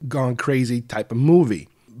 animals gone crazy type of movie.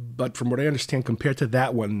 But from what I understand, compared to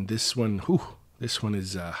that one, this one's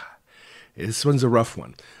a rough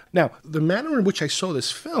one. Now, the manner in which I saw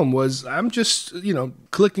this film was, I'm just, you know,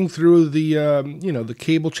 clicking through the, you know, the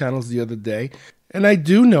cable channels the other day, and I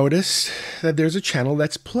do notice that there's a channel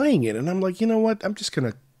that's playing it, and I'm like, you know what, I'm just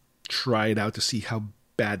going to try it out to see how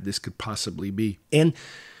bad this could possibly be. And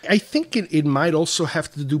I think it might also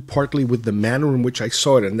have to do partly with the manner in which I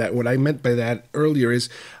saw it, and that what I meant by that earlier is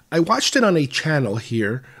I watched it on a channel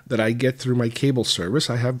here that I get through my cable service.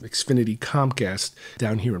 I have Xfinity Comcast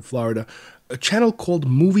down here in Florida, a channel called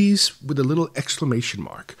Movies with a little exclamation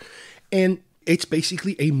mark. And it's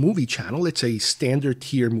basically a movie channel. It's a standard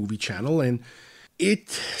tier movie channel, and it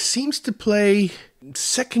seems to play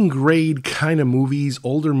second grade kind of movies,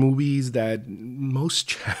 older movies that most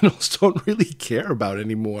channels don't really care about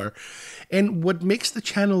anymore. And what makes the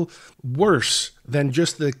channel worse than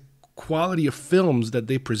just the quality of films that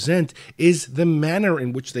they present is the manner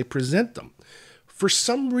in which they present them. For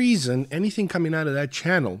some reason, anything coming out of that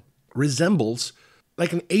channel resembles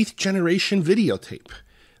like an 8th generation videotape.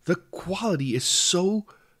 The quality is so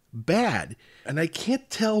bad, and I can't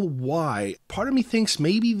tell why. Part of me thinks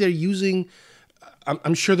maybe they're using,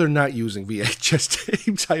 I'm sure they're not using VHS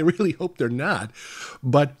tapes. I really hope they're not.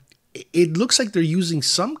 But it looks like they're using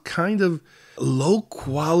some kind of low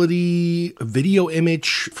quality video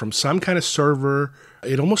image from some kind of server.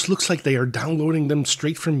 It almost looks like they are downloading them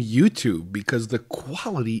straight from YouTube because the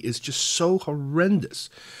quality is just so horrendous.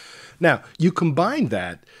 Now, you combine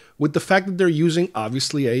that with the fact that they're using,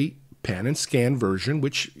 obviously, a pan and scan version,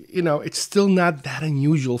 which, you know, it's still not that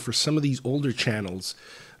unusual for some of these older channels,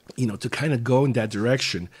 you know, to kind of go in that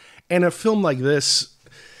direction. And a film like this,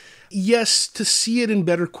 yes, to see it in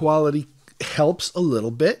better quality helps a little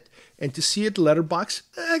bit, and to see it letterbox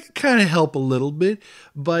kind of help a little bit,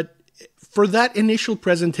 but for that initial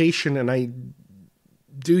presentation, and I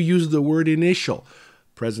do use the word initial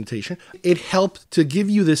presentation, it helped to give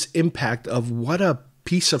you this impact of what a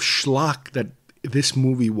piece of schlock that this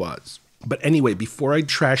movie was. But anyway, before I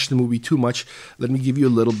trash the movie too much, let me give you a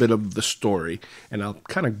little bit of the story, and I'll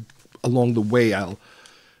kind of along the way I'll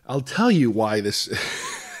tell you why this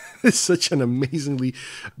is such an amazingly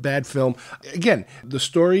bad film. Again, the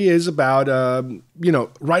story is about you know,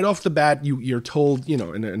 right off the bat you're told, you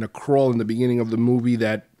know, in a crawl in the beginning of the movie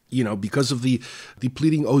that, you know, because of the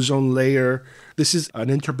depleting ozone layer, this is an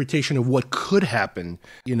interpretation of what could happen,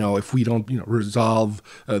 you know, if we don't, you know, resolve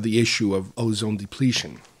the issue of ozone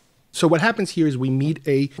depletion. So what happens here is we meet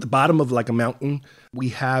at the bottom of like a mountain. We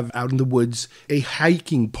have out in the woods a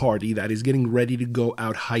hiking party that is getting ready to go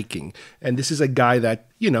out hiking. And this is a guy that,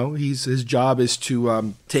 you know, his job is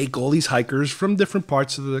to take all these hikers from different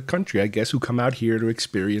parts of the country, I guess, who come out here to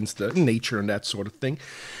experience the nature and that sort of thing.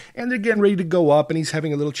 And they're getting ready to go up, and he's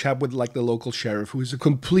having a little chat with like the local sheriff, who's a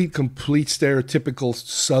complete stereotypical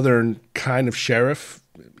Southern kind of sheriff.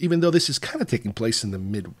 even though this is kind of taking place in the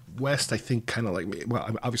Midwest, I think kind of like,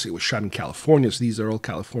 well, obviously it was shot in California, so these are all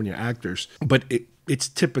California actors, but it's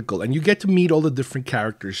typical. And you get to meet all the different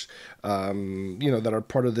characters, that are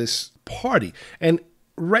part of this party. And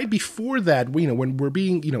right before that, when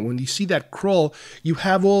when you see that crawl, you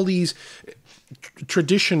have all these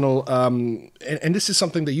traditional, and this is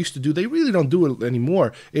something they used to do, they really don't do it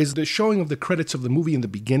anymore, is the showing of the credits of the movie in the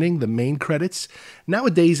beginning, the main credits.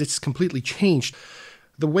 Nowadays, it's completely changed.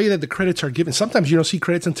 The way that the credits are given, sometimes you don't see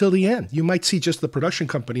credits until the end. You might see just the production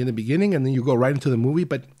company in the beginning, and then you go right into the movie,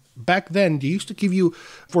 but back then, they used to give you,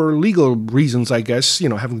 for legal reasons, I guess,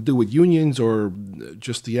 having to do with unions or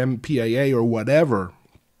just the MPAA or whatever,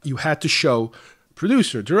 you had to show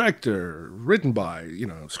producer, director, written by,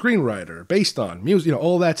 screenwriter, based on music,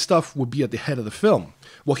 all that stuff would be at the head of the film.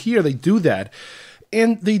 Well, here they do that,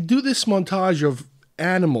 and they do this montage of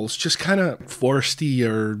animals, just kind of foresty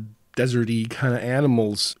or deserty kind of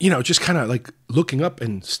animals, just kind of like looking up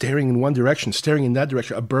and staring in one direction, staring in that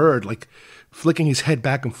direction, a bird like flicking his head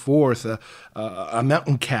back and forth, a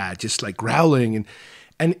mountain cat just like growling,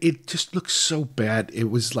 and it just looks so bad. It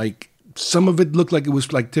was like, some of it looked like it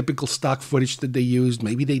was like typical stock footage that they used.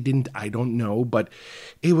 Maybe they didn't, I don't know. But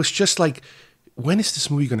it was just like, when is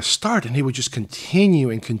this movie going to start? And they would just continue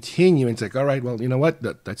and continue. And it's like, all right, well, you know what?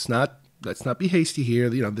 Let's not be hasty here.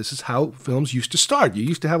 This is how films used to start. You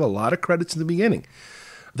used to have a lot of credits in the beginning.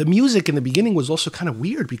 The music in the beginning was also kind of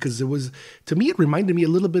weird because to me, it reminded me a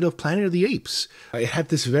little bit of Planet of the Apes. It had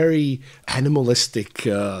this very animalistic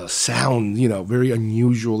sound, very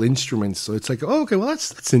unusual instruments. So it's like, oh, okay, well,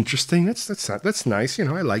 that's interesting. That's nice. I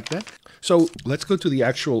like that. So let's go to the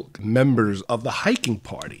actual members of the hiking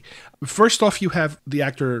party. First off, you have the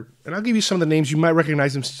actor, and I'll give you some of the names. You might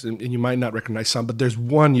recognize them, and you might not recognize some, but there's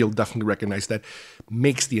one you'll definitely recognize that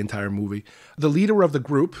makes the entire movie. The leader of the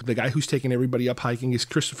group, the guy who's taking everybody up hiking, is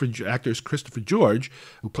Christopher George,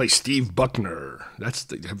 who plays Steve Buckner.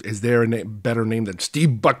 Is there a better name than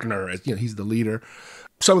Steve Buckner? He's the leader.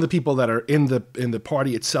 Some of the people that are in the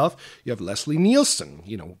party itself, you have Leslie Nielsen,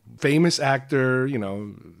 famous actor,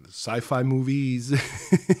 sci-fi movies,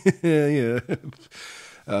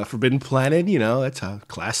 Forbidden Planet, that's a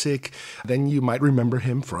classic. Then you might remember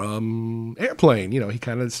him from Airplane. He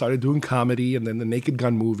kind of started doing comedy and then the Naked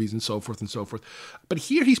Gun movies and so forth and so forth. But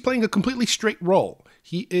here he's playing a completely straight role.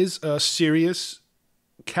 He is a serious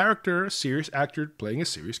character, a serious actor playing a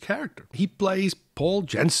serious character. He plays Paul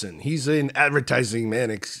Jensen. He's an advertising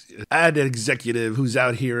man, ad executive who's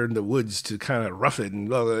out here in the woods to kind of rough it and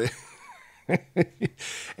blah, blah.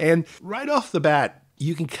 And right off the bat,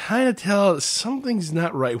 you can kind of tell something's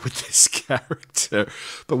not right with this character,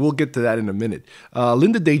 but we'll get to that in a minute.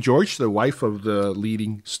 Linda Day George, the wife of the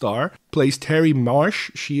leading star, plays Terry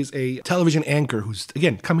Marsh. She is a television anchor who's,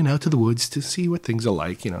 again, coming out to the woods to see what things are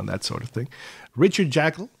like, that sort of thing. Richard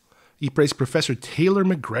Jackal, he plays Professor Taylor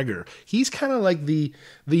McGregor. He's kind of like the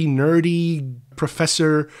nerdy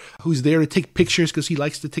professor who's there to take pictures because he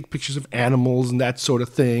likes to take pictures of animals and that sort of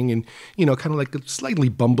thing. And, kind of like a slightly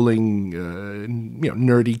bumbling,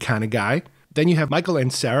 nerdy kind of guy. Then you have Michael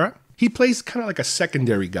Ansara. He plays kind of like a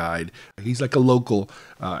secondary guide. He's like a local,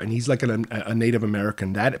 and he's like a Native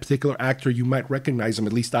American. That particular actor, you might recognize him,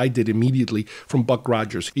 at least I did immediately, from Buck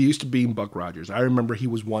Rogers. He used to be in Buck Rogers. I remember he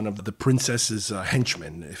was one of the princess's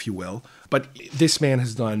henchmen, if you will. But this man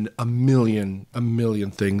has done a million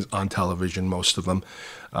things on television, most of them,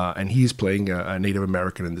 and he's playing a Native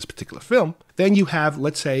American in this particular film. Then you have,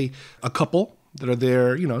 let's say, a couple that are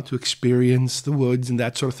there, to experience the woods and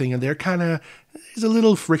that sort of thing. And there's a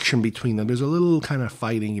little friction between them. There's a little kind of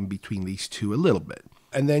fighting in between these two, a little bit.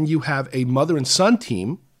 And then you have a mother and son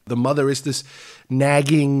team. The mother is this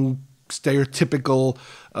nagging, stereotypical,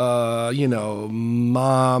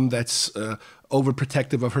 mom that's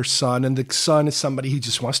overprotective of her son. And the son is somebody who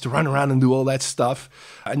just wants to run around and do all that stuff.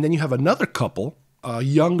 And then you have another couple, a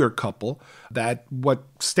younger couple, that what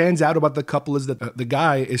stands out about the couple is that the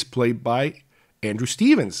guy is played by Andrew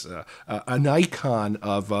Stevens, an icon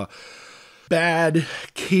of bad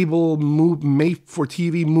cable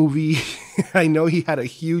made-for-TV movie. I know he had a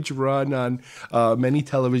huge run on many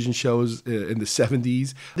television shows in the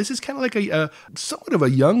 70s. This is kind of like a somewhat of a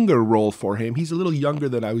younger role for him. He's a little younger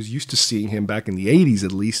than I was used to seeing him back in the 80s,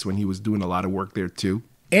 at least, when he was doing a lot of work there, too.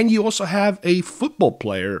 And you also have a football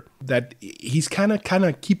player that he's kind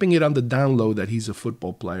of keeping it on the down low that he's a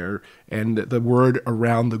football player. And the word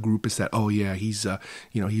around the group is that, oh yeah, he's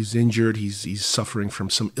injured. He's suffering from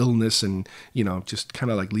some illness, and just kind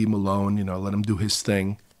of like leave him alone. Let him do his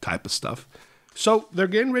thing, type of stuff. So they're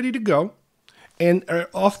getting ready to go, and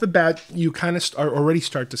off the bat, you kind of already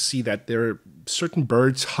start to see that certain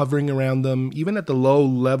birds hovering around them, even at the low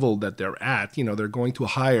level that they're at. They're going to a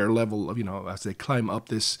higher level of, as they climb up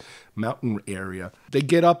this mountain area. They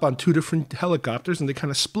get up on 2 different helicopters and they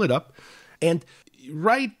kind of split up. And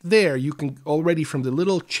right there, you can already, from the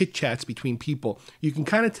little chit-chats between people, you can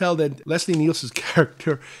kind of tell that Leslie Nielsen's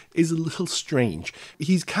character is a little strange.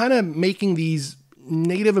 He's kind of making these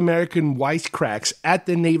Native American wisecracks at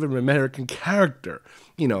the Native American character.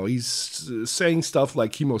 He's saying stuff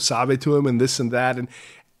like Kimosabe to him and this and that.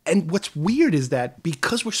 And what's weird is that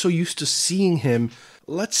because we're so used to seeing him,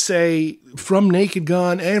 let's say, from Naked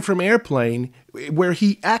Gun and from Airplane, where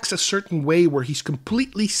he acts a certain way where he's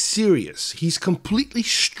completely serious, he's completely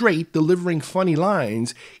straight, delivering funny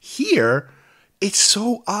lines. Here, it's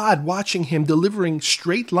so odd watching him delivering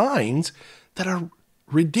straight lines that are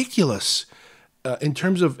ridiculous in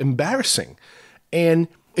terms of embarrassing. And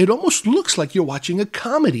it almost looks like you're watching a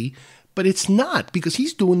comedy, but it's not, because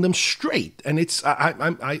he's doing them straight. And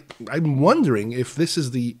I'm wondering if this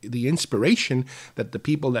is the inspiration that the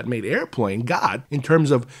people that made Airplane got, in terms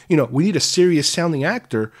of, we need a serious sounding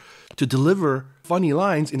actor to deliver funny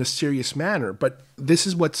lines in a serious manner. But this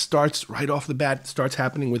is what starts right off the bat, starts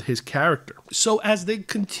happening with his character. So as they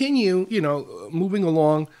continue, moving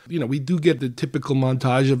along, we do get the typical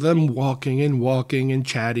montage of them walking and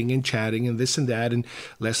chatting and this and that. And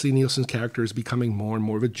Leslie Nielsen's character is becoming more and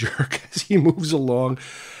more of a jerk as he moves along.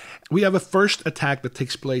 We have a first attack that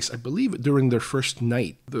takes place, I believe, during their first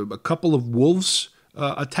night. A couple of wolves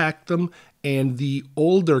attack them. And the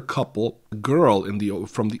older couple, the girl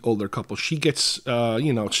from the older couple, she gets,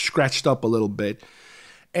 scratched up a little bit.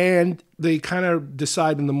 And they kind of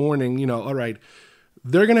decide in the morning, all right,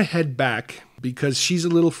 they're going to head back because she's a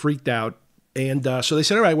little freaked out. And so they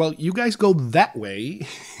said, all right, well, you guys go that way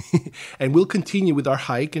and we'll continue with our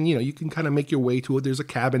hike. And, you can kind of make your way to it. There's a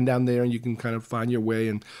cabin down there and you can kind of find your way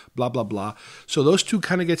and blah, blah, blah. So those two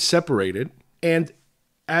kind of get separated. And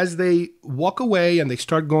as they walk away and they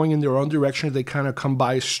start going in their own direction, they kind of come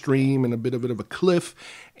by a stream and a bit of a cliff,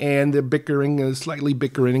 and they're slightly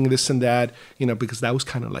bickering, this and that, because that was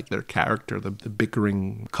kind of like their character, the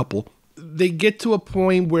bickering couple. They get to a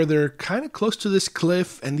point where they're kind of close to this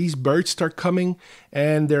cliff, and these birds start coming,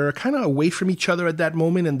 and they're kind of away from each other at that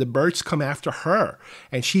moment, and the birds come after her,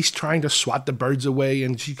 and she's trying to swat the birds away,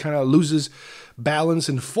 and she kind of loses balance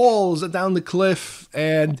and falls down the cliff,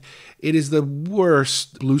 and it is the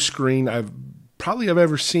worst blue screen I've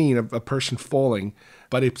ever seen of a person falling,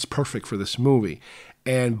 but it's perfect for this movie.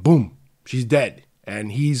 And boom, she's dead.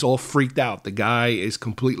 And he's all freaked out. The guy is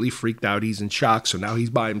completely freaked out. He's in shock. So now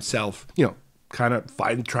he's by himself, kind of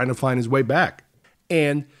trying to find his way back.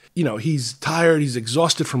 And, he's tired. He's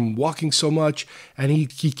exhausted from walking so much. And he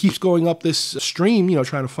keeps going up this stream,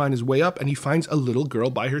 trying to find his way up. And he finds a little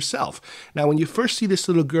girl by herself. Now, when you first see this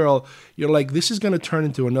little girl, you're like, this is going to turn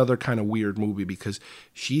into another kind of weird movie, because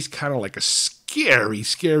she's kind of like a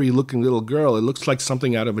scary looking little girl. It looks like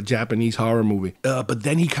something out of a Japanese horror movie. But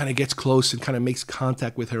then he kind of gets close and kind of makes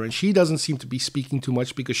contact with her, and she doesn't seem to be speaking too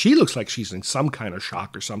much because she looks like she's in some kind of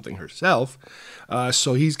shock or something herself.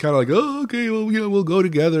 So he's kind of like, oh, okay, well, we'll go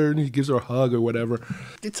together, and he gives her a hug or whatever.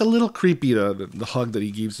 It's a little creepy, the hug that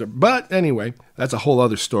he gives her. But anyway, that's a whole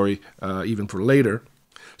other story, even for later.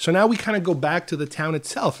 So now we kind of go back to the town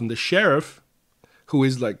itself, and the sheriff, who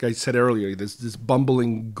is, like I said earlier, this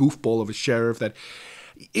bumbling goofball of a sheriff that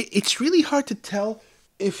it's really hard to tell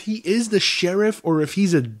if he is the sheriff or if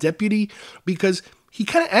he's a deputy, because he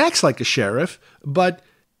kind of acts like a sheriff, but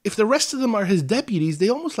if the rest of them are his deputies, they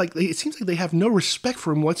almost it seems like they have no respect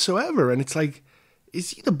for him whatsoever. And it's like,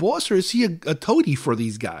 is he the boss or is he a toady for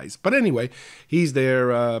these guys? But anyway, he's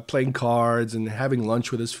there playing cards and having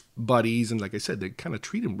lunch with his buddies. And like I said, they kind of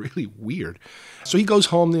treat him really weird. So he goes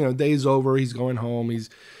home, day's over. He's going home. He's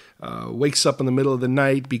wakes up in the middle of the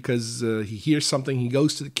night because he hears something. He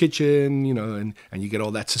goes to the kitchen, and you get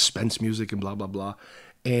all that suspense music and blah, blah, blah.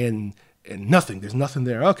 And nothing. There's nothing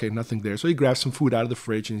there. Okay, nothing there. So he grabs some food out of the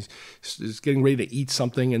fridge and he's getting ready to eat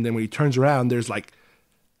something. And then when he turns around, there's like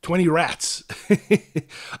 20 rats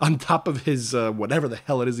on top of his whatever the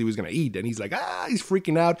hell it is he was going to eat. And he's like, he's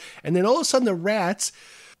freaking out. And then all of a sudden the rats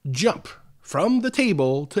jump from the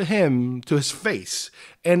table to him, to his face.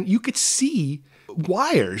 And you could see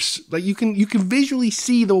wires. Like you can visually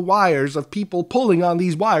see the wires of people pulling on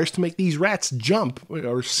these wires to make these rats jump,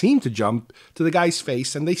 or seem to jump, to the guy's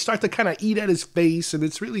face. And they start to kind of eat at his face. And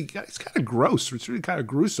it's kind of gross. It's really kind of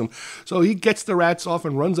gruesome. So he gets the rats off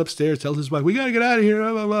and runs upstairs, tells his wife, we got to get out of here.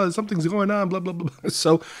 Blah, blah, blah. Something's going on, blah, blah, blah.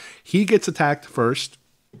 So he gets attacked first.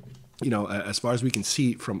 As far as we can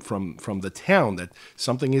see from the town, that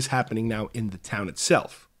something is happening now in the town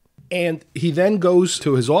itself. And he then goes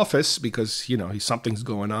to his office because, something's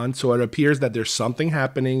going on. So it appears that there's something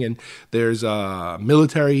happening, and there's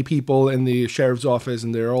military people in the sheriff's office,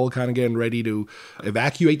 and they're all kind of getting ready to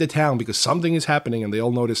evacuate the town because something is happening. And they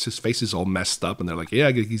all notice his face is all messed up, and they're like,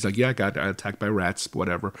 he's like, I got attacked by rats,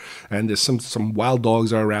 whatever. And there's some wild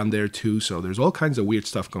dogs are around there too. So there's all kinds of weird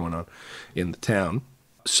stuff going on in the town.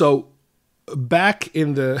 So back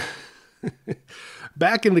in the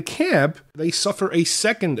camp, they suffer a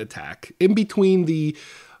second attack in between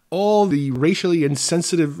all the racially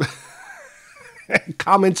insensitive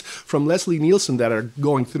comments from Leslie Nielsen that are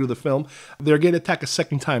going through the film. They're getting attacked a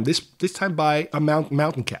second time, this time by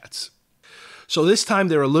mountain cats. So this time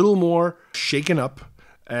they're a little more shaken up.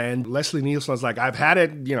 And Leslie Nielsen was like, I've had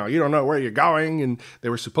it, you don't know where you're going. And they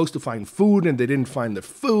were supposed to find food, and they didn't find the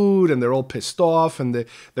food, and they're all pissed off. And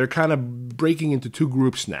they're kind of breaking into two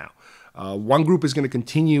groups now. One group is going to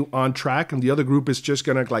continue on track, and the other group is just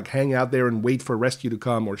going to hang out there and wait for rescue to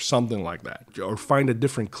come or something like that. Or find a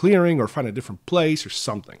different clearing or find a different place or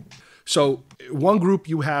something. So one group,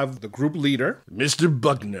 you have the group leader, Mr.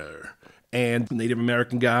 Buckner, and Native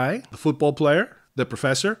American guy, the football player, the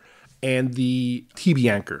professor, and the TV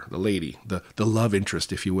anchor, the lady, the love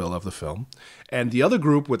interest, if you will, of the film. And the other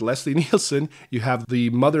group with Leslie Nielsen, you have the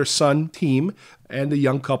mother-son team and the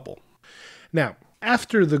young couple. Now,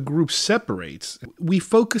 after the group separates, we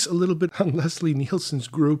focus a little bit on Leslie Nielsen's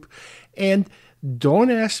group. And don't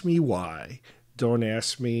ask me why. Don't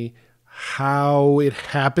ask me how it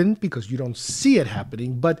happened, because you don't see it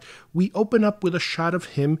happening. But we open up with a shot of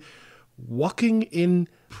him walking in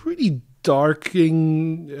pretty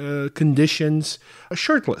darkening conditions,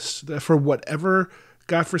 shirtless. For whatever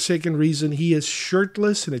godforsaken reason, he is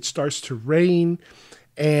shirtless, and it starts to rain,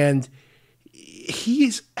 and he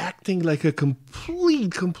is acting like a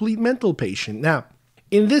complete mental patient. Now,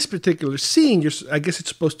 in this particular scene, I guess it's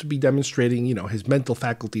supposed to be demonstrating, his mental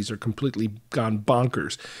faculties are completely gone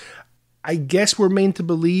bonkers. I guess we're meant to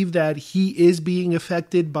believe that he is being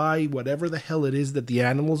affected by whatever the hell it is that the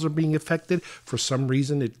animals are being affected. For some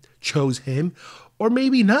reason, it chose him. Or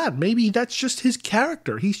maybe not. Maybe that's just his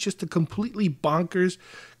character. He's just a completely bonkers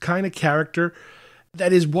kind of character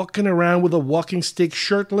that is walking around with a walking stick,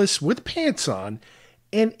 shirtless, with pants on.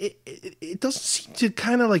 And it doesn't seem to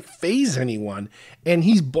kind of faze anyone. And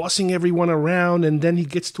he's bossing everyone around. And then he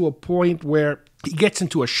gets to a point where he gets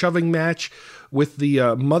into a shoving match with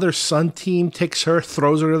the mother-son team, takes her,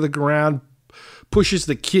 throws her to the ground, pushes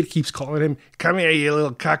the kid, keeps calling him, come here, you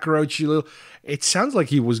little cockroach, you little... It sounds like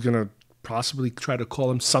he was going to possibly try to call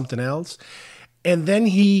him something else. And then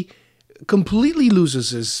he completely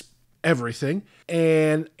loses his everything.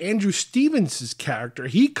 And Andrew Stevens' character,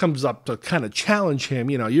 he comes up to kind of challenge him.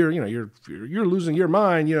 You're losing your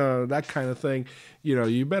mind. That kind of thing.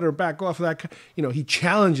 You better back off of that. He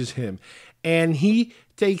challenges him, and he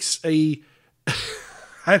takes a.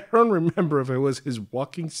 I don't remember if it was his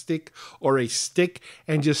walking stick or a stick,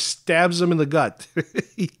 and just stabs him in the gut.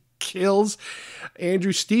 He kills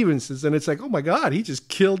Andrew Stevens, and it's like, oh my God, he just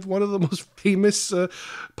killed one of the most famous,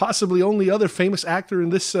 possibly only other famous actor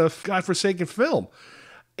in this godforsaken film.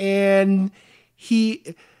 And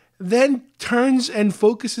he then turns and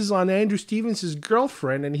focuses on Andrew Stevens'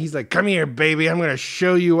 girlfriend, and he's like, come here, baby, I'm going to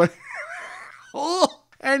show you what... Oh,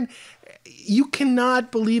 and you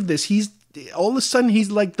cannot believe this. All of a sudden, he's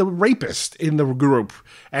like the rapist in the group,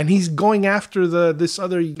 and he's going after this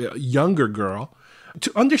other younger girl.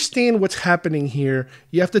 To understand what's happening here,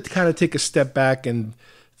 you have to kind of take a step back and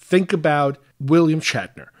think about William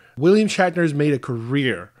Shatner. William Shatner has made a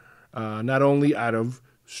career not only out of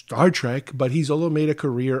Star Trek, but he's also made a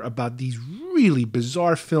career about these really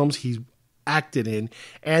bizarre films he's acted in.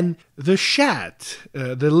 And the Shat,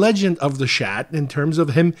 the legend of the Shat, in terms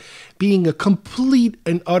of him being a complete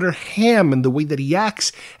and utter ham in the way that he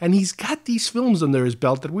acts. And he's got these films under his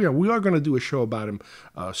belt that we are going to do a show about him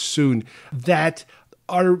soon, that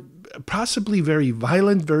are possibly very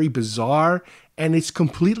violent, very bizarre, and it's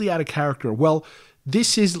completely out of character. Well,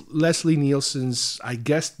 this is Leslie Nielsen's, I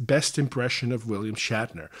guess, best impression of William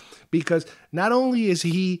Shatner, because not only is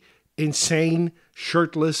he insane,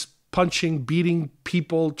 shirtless, punching, beating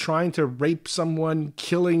people, trying to rape someone,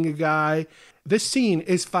 killing a guy, this scene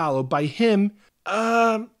is followed by him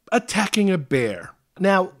attacking a bear.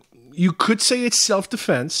 Now, you could say it's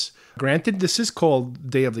self-defense. Granted, this is called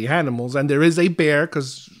Day of the Animals, and there is a bear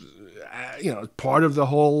because, part of the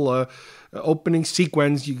whole opening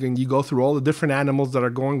sequence, you go through all the different animals that are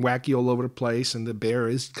going wacky all over the place, and the bear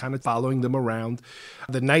is kind of following them around.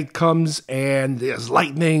 The night comes, and there's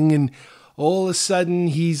lightning, and all of a sudden,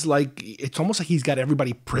 he's like, it's almost like he's got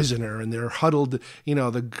everybody prisoner, and they're huddled,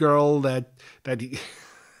 the girl that he...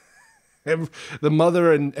 The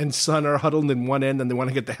mother and son are huddled in one end and they want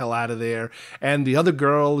to get the hell out of there. And the other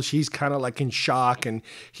girl, she's kind of like in shock. And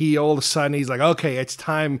he, all of a sudden, he's like, okay, it's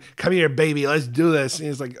time. Come here, baby. Let's do this. And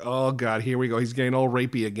he's like, oh, God, here we go. He's getting all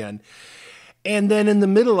rapey again. And then in the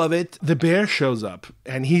middle of it, the bear shows up.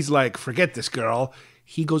 And he's like, forget this girl.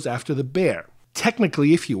 He goes after the bear.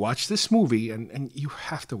 Technically, if you watch this movie, and you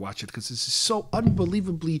have to watch it because this is so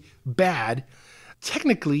unbelievably bad,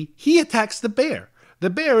 technically, he attacks the bear. The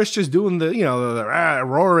bear is just doing the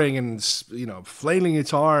roaring and, flailing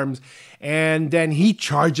its arms. And then he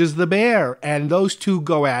charges the bear. And those two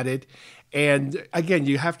go at it. And again,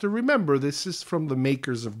 you have to remember, this is from the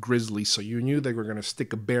makers of Grizzly. So you knew they were going to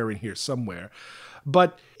stick a bear in here somewhere.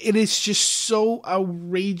 But it is just so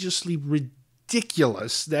outrageously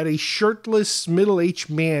ridiculous that a shirtless middle-aged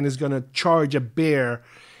man is going to charge a bear.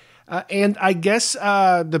 And I guess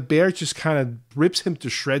the bear just kind of rips him to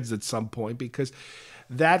shreds at some point because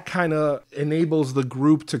that kind of enables the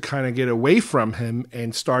group to kind of get away from him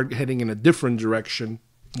and start heading in a different direction,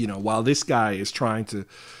 while this guy is trying to,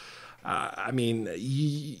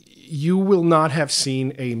 you will not have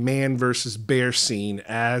seen a man versus bear scene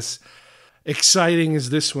as exciting as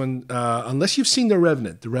this one, unless you've seen The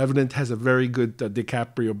Revenant. The Revenant has a very good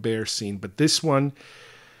DiCaprio bear scene, but this one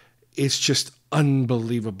is just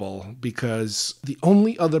unbelievable because the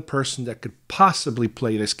only other person that could possibly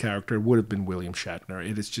play this character would have been William Shatner.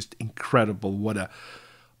 It is just incredible what a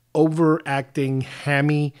overacting,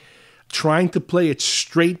 hammy, trying to play it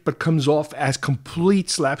straight but comes off as complete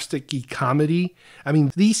slapsticky comedy. I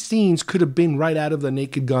mean, these scenes could have been right out of The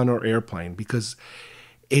Naked Gun or Airplane because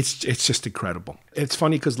it's just incredible. It's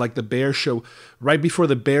funny because like the bear show, right before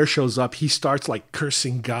the bear shows up, he starts like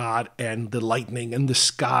cursing God and the lightning and the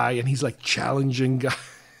sky, and he's like challenging God.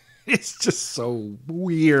 It's just so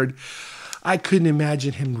weird. I couldn't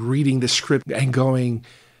imagine him reading the script and going,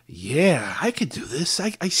 yeah, I could do this.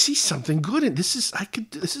 I see something good in this.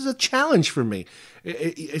 This is a challenge for me.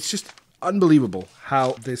 It's just unbelievable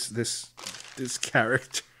how this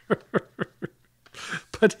character.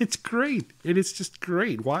 But it's great. It is just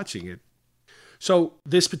great watching it. So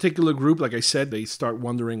this particular group, like I said, they start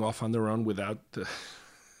wandering off on their own without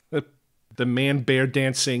the man-bear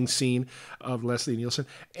dancing scene of Leslie Nielsen.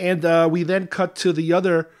 And we then cut to the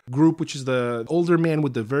other group, which is the older man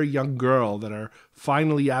with the very young girl that are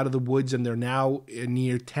finally out of the woods and they're now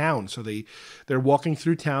near town. So they're walking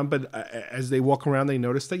through town, but as they walk around, they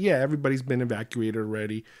notice that, yeah, everybody's been evacuated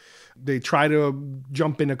already. They try to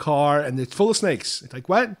jump in a car and it's full of snakes. It's like,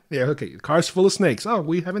 what? Yeah, okay, the car's full of snakes. Oh,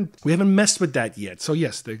 we haven't messed with that yet. So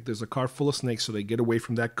yes, there's a car full of snakes, so they get away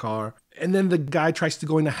from that car. And then the guy tries to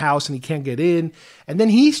go in the house and he can't get in. And then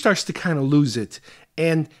he starts to kind of lose it.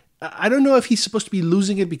 And I don't know if he's supposed to be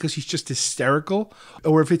losing it because he's just hysterical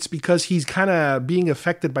or if it's because he's kind of being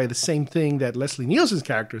affected by the same thing that Leslie Nielsen's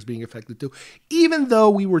character is being affected to, even though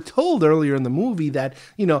we were told earlier in the movie that,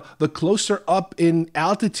 the closer up in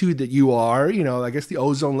altitude that you are, I guess the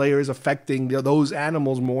ozone layer is affecting those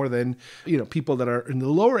animals more than, people that are in the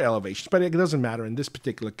lower elevations. But it doesn't matter. In this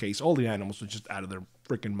particular case, all the animals are just out of their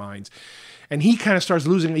freaking minds. And he kind of starts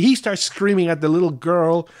losing it. He starts screaming at the little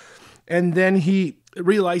girl. And then he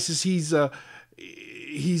realizes he's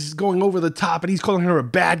going over the top and he's calling her a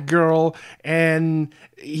bad girl. And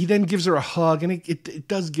he then gives her a hug. And it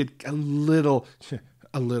does get a little,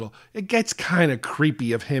 it gets kind of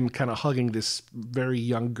creepy of him kind of hugging this very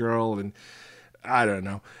young girl. And I don't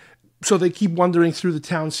know. So they keep wandering through the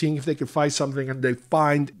town, seeing if they can find something, and they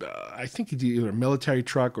find, I think it's either a military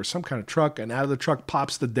truck or some kind of truck, and out of the truck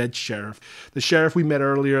pops the dead sheriff. The sheriff we met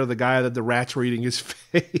earlier, the guy that the rats were eating his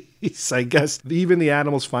face, I guess. Even the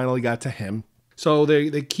animals finally got to him. So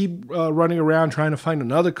they keep running around trying to find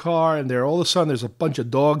another car, and all of a sudden there's a bunch of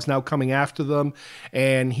dogs now coming after them,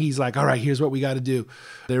 and he's like, all right, here's what we got to do.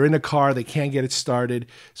 They're in a car, they can't get it started,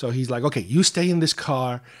 so he's like, okay, you stay in this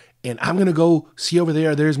car, and I'm going to go see over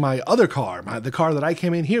there. There's my other car, the car that I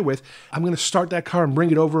came in here with. I'm going to start that car and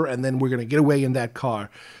bring it over, and then we're going to get away in that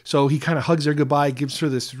car. So he kind of hugs her goodbye, gives her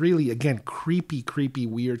this really, again, creepy,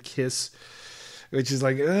 weird kiss, which is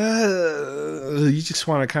like, you just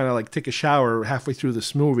want to kind of like take a shower halfway through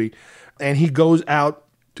this movie. And he goes out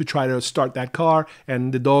to try to start that car,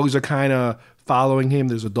 and the dogs are kind of following him.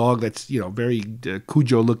 There's a dog that's, very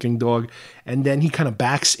Cujo-looking dog. And then he kind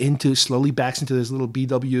of slowly backs into this little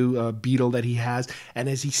BW Beetle that he has. And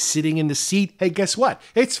as he's sitting in the seat, hey, guess what?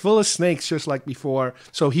 It's full of snakes just like before.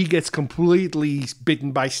 So he gets completely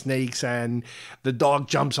bitten by snakes, and the dog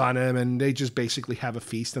jumps on him, and they just basically have a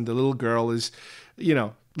feast. And the little girl is,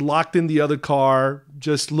 locked in the other car,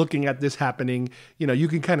 just looking at this happening. You know, you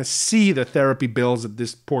can kind of see the therapy bills that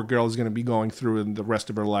this poor girl is going to be going through in the rest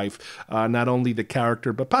of her life. Not only the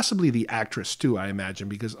character, but possibly the actress too, I imagine,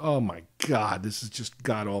 because, oh my God, this is just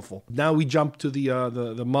god-awful. Now we jump to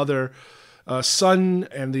the mother, son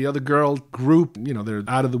and the other girl group. You know, they're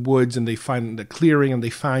out of the woods and they find the clearing and they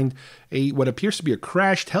find what appears to be a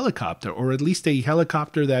crashed helicopter, or at least a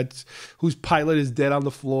helicopter whose pilot is dead on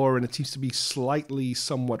the floor, and it seems to be slightly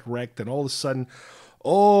somewhat wrecked. And all of a sudden,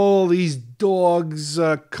 all these dogs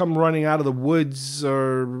come running out of the woods,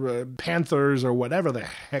 or panthers, or whatever the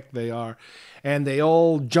heck they are. And they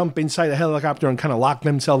all jump inside the helicopter and kind of lock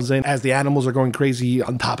themselves in as the animals are going crazy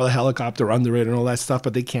on top of the helicopter, under it, and all that stuff.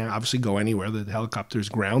 But they can't obviously go anywhere. The helicopter is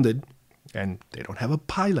grounded, and they don't have a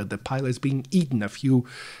pilot. The pilot is being eaten a few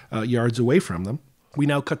yards away from them. We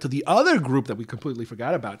now cut to the other group that we completely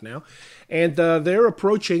forgot about now. And they're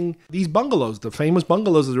approaching these bungalows, the famous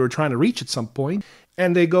bungalows that they were trying to reach at some point.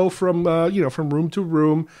 And they go from room to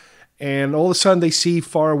room. And all of a sudden they see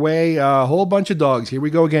far away a whole bunch of dogs. Here we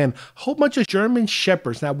go again. A whole bunch of German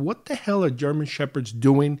Shepherds. Now, what the hell are German Shepherds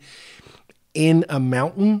doing in a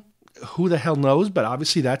mountain? Who the hell knows? But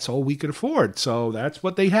obviously that's all we could afford. So that's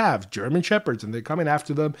what they have, German Shepherds. And they're coming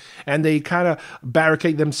after them. And they kind of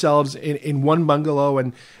barricade themselves in one bungalow.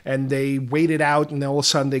 And they wait it out. And then all of a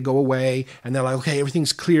sudden they go away. And they're like, okay,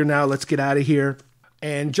 everything's clear now. Let's get out of here.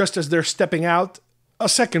 And just as they're stepping out, a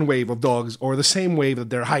second wave of dogs, or the same wave that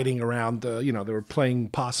they're hiding around, they were playing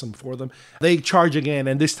possum for them. They charge again,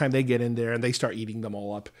 and this time they get in there and they start eating them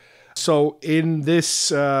all up. So in this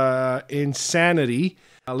insanity,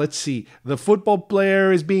 let's see, the football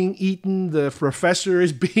player is being eaten, the professor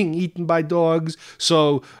is being eaten by dogs.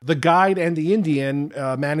 So the guide and the Indian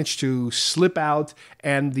manage to slip out,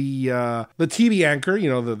 and the TV anchor,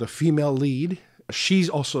 the female lead, she's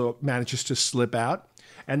also manages to slip out.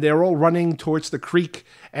 And they're all running towards the creek,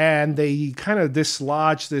 and they kind of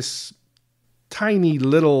dislodge this tiny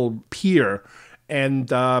little pier. And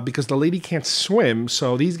because the lady can't swim,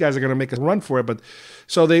 so these guys are going to make a run for it. But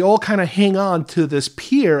so they all kind of hang on to this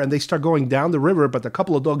pier, and they start going down the river. But a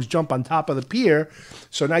couple of dogs jump on top of the pier.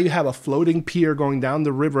 So now you have a floating pier going down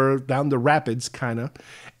the river, down the rapids, kind of,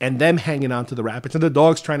 and them hanging on to the rapids. And the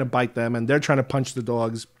dogs trying to bite them, and they're trying to punch the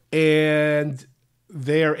dogs. And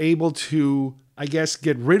they're able to, I guess,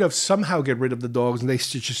 somehow get rid of the dogs, and they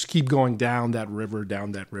just keep going down that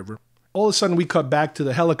river. All of a sudden, we cut back to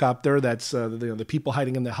the helicopter. That's the people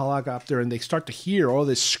hiding in the helicopter, and they start to hear all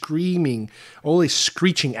this screaming, all this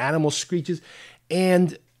screeching, animal screeches,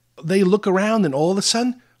 and they look around, and all of a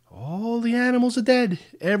sudden, all the animals are dead.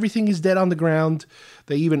 Everything is dead on the ground.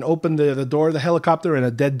 They even open the door of the helicopter, and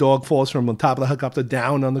a dead dog falls from on top of the helicopter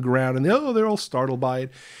down on the ground, and they're all startled by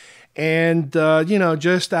it. And,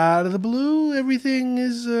 just out of the blue,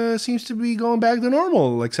 everything seems to be going back to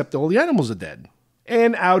normal, except all the animals are dead.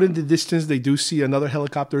 And out in the distance, they do see another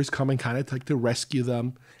helicopter is coming, kind of like to rescue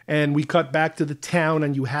them. And we cut back to the town,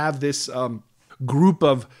 and you have this group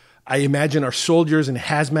of, I imagine, are soldiers in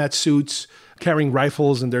hazmat suits carrying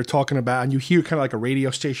rifles, and they're talking about, and you hear kind of like a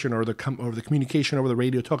radio station or the communication over the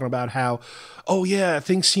radio talking about how, oh yeah,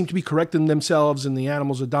 things seem to be correcting themselves, and the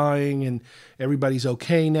animals are dying, and everybody's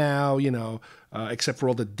okay now, except for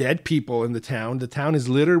all the dead people in the town. The town is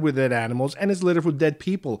littered with dead animals, and it's littered with dead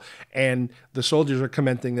people. And the soldiers are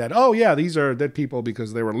commenting that, oh yeah, these are dead people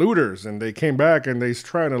because they were looters, and they came back and they're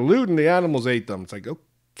trying to loot, and the animals ate them. It's like,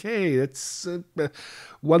 okay, that's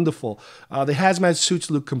wonderful. The hazmat suits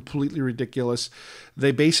look completely ridiculous.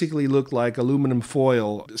 They basically look like aluminum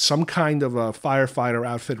foil, some kind of a firefighter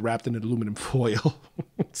outfit wrapped in aluminum foil.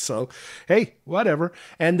 So, hey, whatever.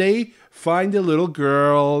 And they find a little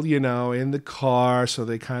girl, in the car. So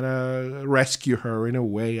they kind of rescue her in a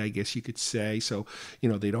way, I guess you could say. So,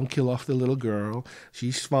 they don't kill off the little girl.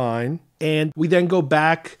 She's fine. And we then go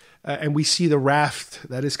back and we see the raft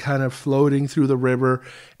that is kind of floating through the river.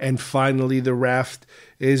 And finally, the raft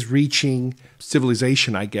is reaching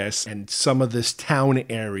civilization, I guess, and some of this town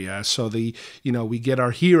area. So we get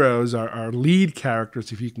our heroes, our lead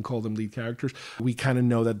characters, if you can call them lead characters. We kind of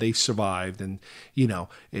know that they've survived, and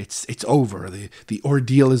it's over. The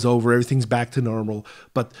ordeal is over. Everything's back to normal.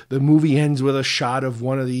 But the movie ends with a shot of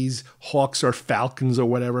one of these hawks or falcons or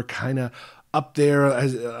whatever, kind of up there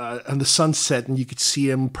on the sunset, and you could see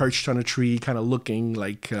him perched on a tree, kind of looking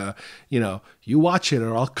like, you watch it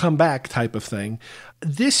or I'll come back type of thing.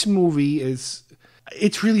 This movie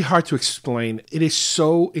it's really hard to explain. It is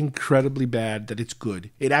so incredibly bad that it's good.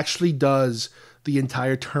 It actually does the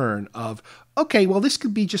entire turn of, okay, well, this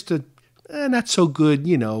could be just a not so good,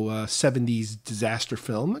 70s disaster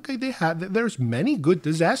film. Okay, there's many good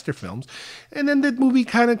disaster films. And then the movie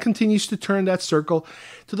kind of continues to turn that circle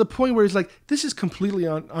to the point where it's like, this is completely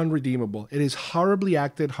unredeemable. It is horribly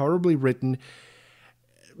acted, horribly written.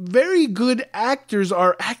 Very good actors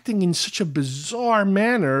are acting in such a bizarre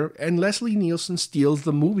manner, and Leslie Nielsen steals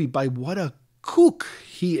the movie by what a kook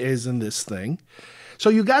he is in this thing. So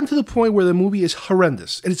you gotten to the point where the movie is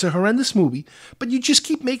horrendous, and it's a horrendous movie, but you just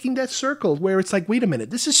keep making that circle where it's like, wait a minute,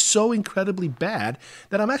 this is so incredibly bad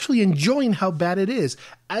that I'm actually enjoying how bad it is.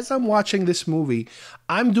 As I'm watching this movie,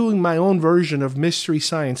 I'm doing my own version of Mystery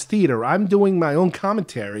Science Theater. I'm doing my own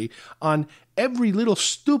commentary on every little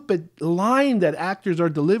stupid line that actors are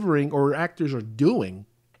delivering or actors are doing.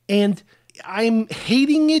 And I'm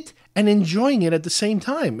hating it and enjoying it at the same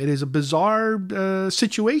time. It is a bizarre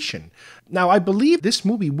situation. Now, I believe this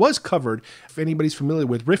movie was covered, if anybody's familiar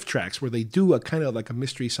with Riff Tracks, where they do a kind of like a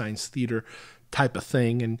Mystery Science Theater type of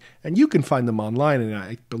thing, and you can find them online, and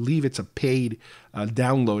I believe it's a paid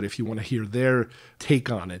download if you want to hear their take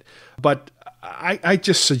on it. But I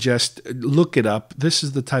just suggest look it up. This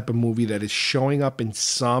is the type of movie that is showing up in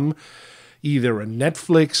some, either a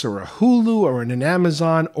Netflix or a Hulu or an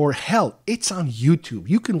Amazon, or hell, it's on YouTube.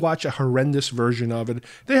 You can watch a horrendous version of it.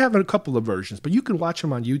 They have a couple of versions, but you can watch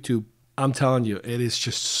them on YouTube. I'm telling you, it is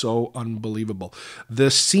just so unbelievable.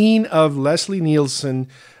 The scene of Leslie Nielsen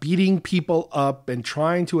beating people up and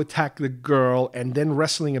trying to attack the girl and then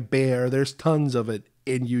wrestling a bear, there's tons of it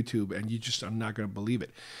in YouTube, and you just are not going to believe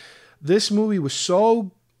it. This movie was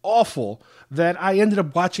so awful that I ended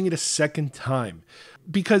up watching it a second time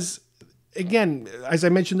because, again, as I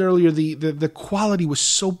mentioned earlier, the quality was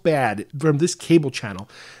so bad from this cable channel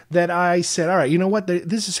that I said, all right, you know what?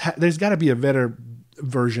 There's got to be a better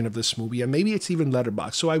version of this movie, and maybe it's even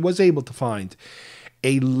Letterboxd. So I was able to find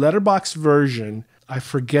a Letterboxd version. I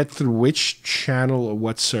forget through which channel or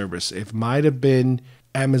what service. It might have been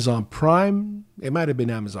Amazon Prime. It might have been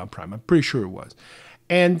Amazon Prime. I'm pretty sure it was.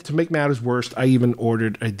 And to make matters worse, I even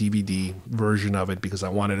ordered a DVD version of it because I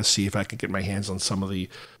wanted to see if I could get my hands on some of the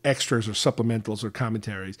extras or supplementals or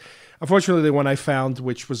commentaries. Unfortunately, the one I found,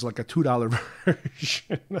 which was like a $2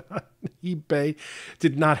 version on eBay,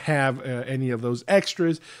 did not have any of those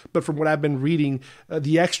extras. But from what I've been reading,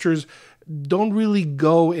 the extras don't really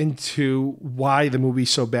go into why the movie's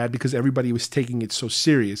so bad because everybody was taking it so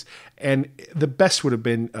serious. And the best would have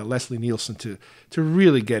been Leslie Nielsen to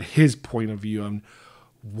really get his point of view on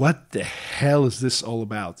what the hell is this all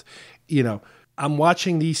about? I'm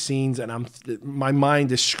watching these scenes and my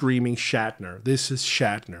mind is screaming Shatner. This is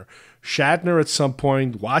Shatner. Shatner at some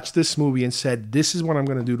point watched this movie and said, this is what I'm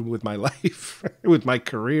going to do with my life, with my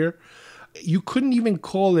career. You couldn't even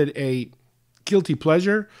call it a guilty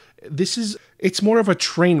pleasure. It's more of a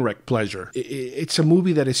train wreck pleasure. It's a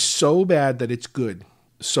movie that is so bad that it's good.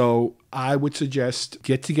 So I would suggest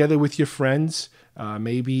get together with your friends,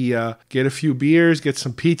 maybe get a few beers, get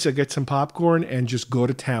some pizza, get some popcorn, and just go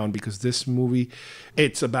to town because this movie,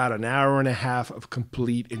 it's about an hour and a half of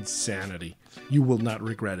complete insanity. You will not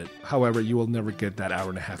regret it. However, you will never get that hour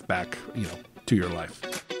and a half back, to your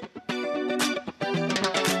life.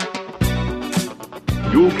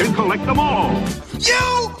 You can collect them all.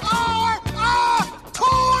 You are a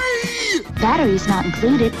toy! Batteries not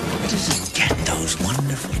included. Where does he get those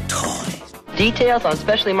wonderful toys? Details on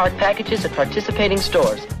specially marked packages at participating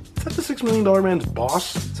stores. Is that the $6 Million Man's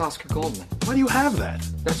boss? It's Oscar Goldman. Why do you have that?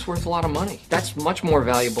 That's worth a lot of money. That's much more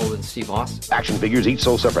valuable than Steve Austin. Action figures each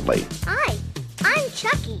sold separately. Hi, I'm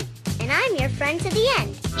Chucky, and I'm your friend to the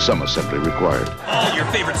end. Some assembly required. All your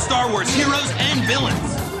favorite Star Wars heroes and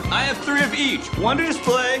villains. I have 3 of each. 1 to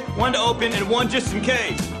display, 1 to open, and 1 just in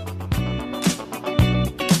case.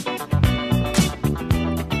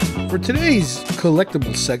 For today's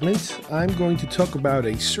collectible segment, I'm going to talk about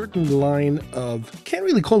a certain line of, can't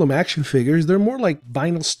really call them action figures, they're more like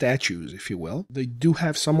vinyl statues, if you will. They do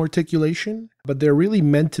have some articulation, but they're really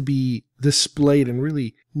meant to be displayed and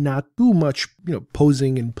really not too much,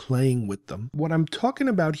 posing and playing with them. What I'm talking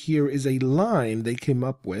about here is a line they came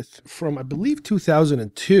up with from, I believe,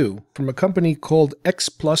 2002 from a company called X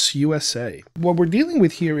Plus USA. What we're dealing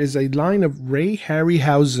with here is a line of Ray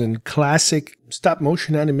Harryhausen classic stop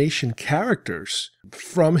motion animation characters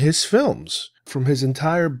from his films, from his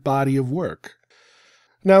entire body of work.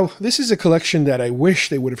 Now, this is a collection that I wish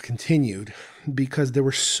they would have continued because there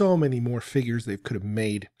were so many more figures they could have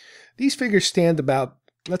made. These figures stand about,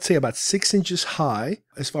 let's say, about 6 inches high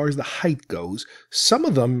as far as the height goes. Some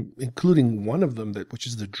of them, including one of them, which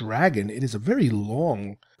is the dragon, it is a very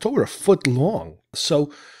long, it's over a foot long.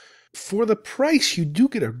 So For the price, you do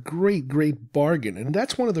get a great, great bargain. And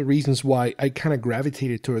that's one of the reasons why I kind of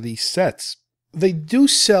gravitated toward these sets. They do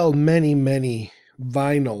sell many, many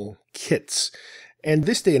vinyl kits. And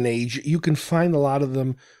this day and age, you can find a lot of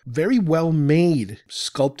them very well made,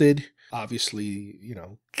 sculpted, obviously,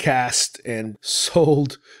 cast and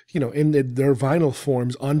sold, in their vinyl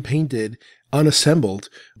forms, unpainted, unassembled.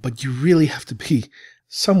 But you really have to be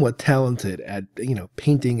somewhat talented at,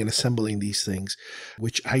 painting and assembling these things,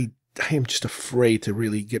 which I am just afraid to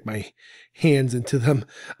really get my hands into them.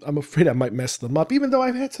 I'm afraid I might mess them up, even though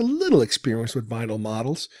I've had a little experience with vinyl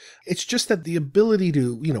models. It's just that the ability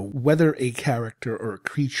to, weather a character or a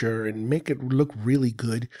creature and make it look really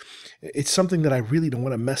good, it's something that I really don't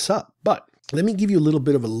want to mess up. But let me give you a little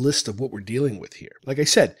bit of a list of what we're dealing with here. Like I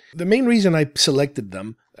said, the main reason I selected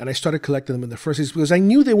them and I started collecting them in the first place because I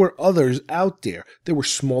knew there were others out there. There were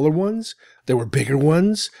smaller ones, there were bigger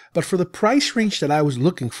ones, but for the price range that I was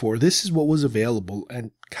looking for, this is what was available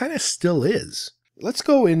and kind of still is. Let's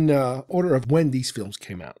go in order of when these films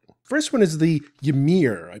came out. First one is the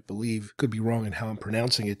Ymir, I believe. Could be wrong in how I'm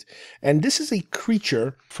pronouncing it. And this is a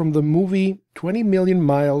creature from the movie 20 Million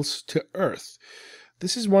Miles to Earth.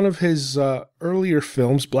 This is one of his earlier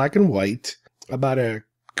films, black and white, about a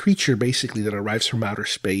creature basically that arrives from outer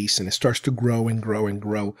space and it starts to grow and grow and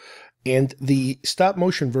grow. And the stop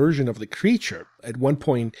motion version of the creature at one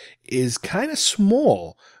point is kind of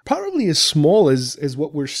small, probably as small as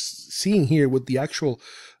what we're seeing here with the actual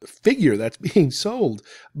figure that's being sold.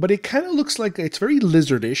 But it kind of looks like it's very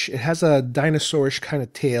lizardish. It has a dinosaurish kind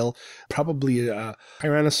of tail, probably a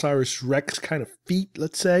Tyrannosaurus Rex kind of feet,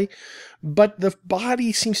 let's say. But the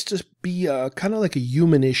body seems to be kind of like a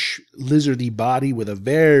humanish, lizardy body with a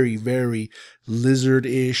very, very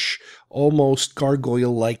lizardish, almost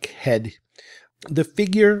gargoyle-like head. The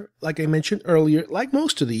figure, like I mentioned earlier, like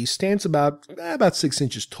most of these, stands about 6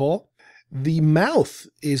 inches tall. The mouth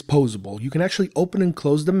is posable. You can actually open and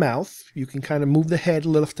close the mouth. You can kind of move the head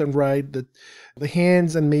left and right. The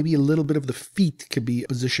hands and maybe a little bit of the feet could be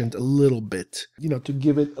positioned a little bit, to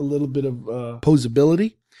give it a little bit of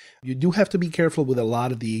posability. You do have to be careful with a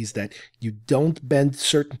lot of these that you don't bend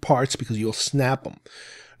certain parts because you'll snap them.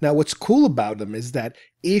 Now, what's cool about them is that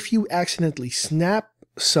if you accidentally snap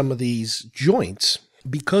some of these joints,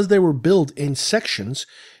 because they were built in sections,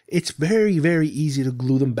 it's very, very easy to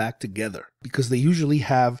glue them back together because they usually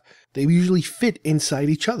fit inside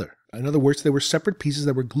each other. In other words, they were separate pieces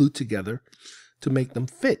that were glued together to make them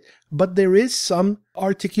fit. But there is some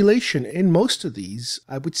articulation in most of these.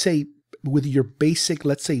 I would say with your basic,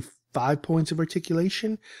 let's say 5 points of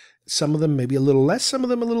articulation, some of them maybe a little less, some of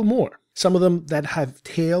them a little more. Some of them that have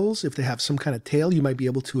tails, if they have some kind of tail, you might be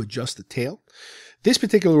able to adjust the tail. This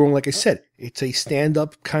particular one, like I said, it's a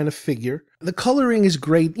stand-up kind of figure. The coloring is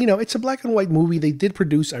great. It's a black and white movie. They did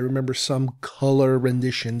produce, I remember, some color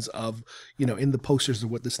renditions of, in the posters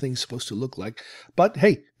of what this thing's supposed to look like. But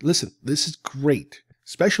hey, listen, this is great.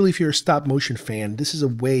 Especially if you're a stop motion fan, this is a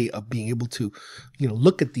way of being able to,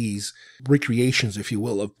 look at these recreations, if you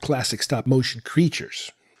will, of classic stop motion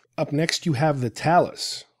creatures. Up next, you have the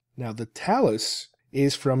Talus. Now, the Talus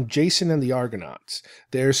is from Jason and the Argonauts.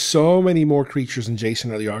 There's so many more creatures in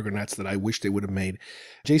Jason and the Argonauts that I wish they would have made.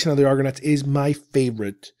 Jason and the Argonauts is my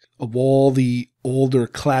favorite of all the older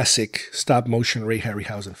classic stop-motion Ray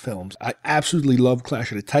Harryhausen films. I absolutely love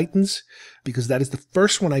Clash of the Titans because that is the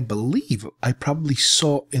first one I believe I probably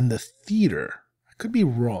saw in the theater. I could be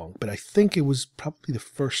wrong, but I think it was probably the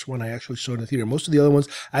first one I actually saw in the theater. Most of the other ones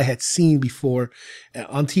I had seen before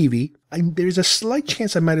on TV. There's a slight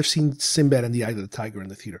chance I might have seen Sinbad and the Eye of the Tiger in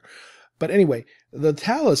the theater. But anyway, the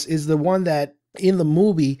Talus is the one that in the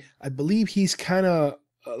movie, I believe he's kind of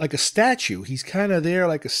like a statue. He's kind of there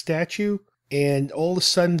like a statue. And all of a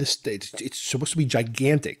sudden, it's supposed to be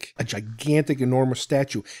gigantic, a gigantic, enormous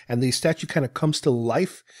statue. And the statue kind of comes to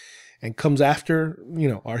life and comes after,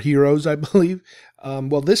 our heroes, I believe.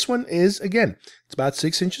 Well, this one is, again, it's about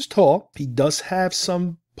 6 inches tall. He does have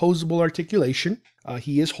some posable articulation.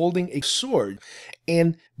 He is holding a sword.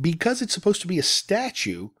 And because it's supposed to be a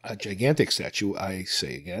statue, a gigantic statue, I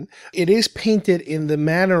say again, it is painted in the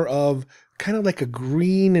manner of kind of like a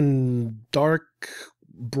green and dark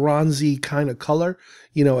bronzy kind of color,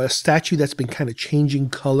 a statue that's been kind of changing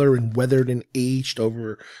color and weathered and aged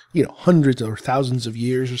over, hundreds or thousands of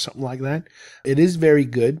years or something like that. It is very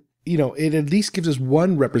good. It at least gives us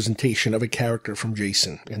one representation of a character from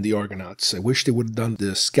Jason and the Argonauts. I wish they would have done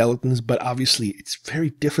the skeletons, but obviously it's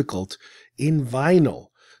very difficult in vinyl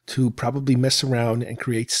to probably mess around and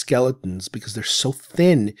create skeletons because they're so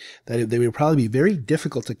thin that they would probably be very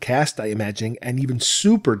difficult to cast, I imagine, and even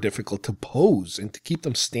super difficult to pose and to keep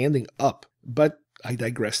them standing up. But I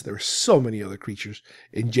digress. There are so many other creatures.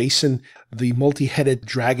 In Jason, the multi-headed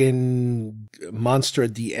dragon monster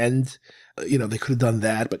at the end, they could have done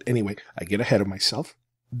that. But anyway, I get ahead of myself.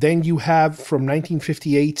 Then you have from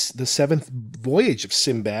 1958, The Seventh Voyage of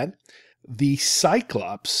Sinbad, the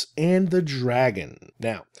Cyclops, and the Dragon.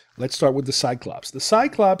 Now, let's start with the Cyclops. The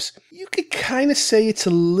Cyclops, you could kind of say it's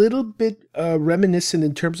a little bit reminiscent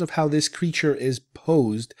in terms of how this creature is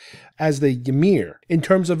posed as the Ymir, in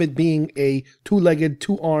terms of it being a two-legged,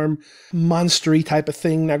 two-arm, monster-y type of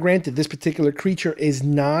thing. Now, granted, this particular creature is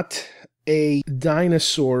not a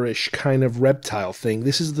dinosaurish kind of reptile thing.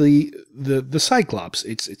 This is the Cyclops.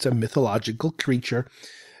 It's a mythological creature.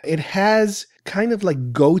 It has kind of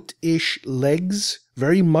like goat-ish legs,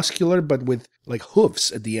 very muscular, but with like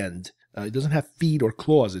hoofs at the end. It doesn't have feet or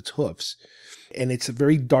claws, it's hoofs. And it's a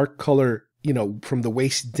very dark color, from the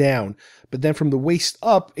waist down. But then from the waist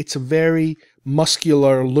up, it's a very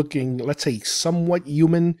muscular looking, let's say somewhat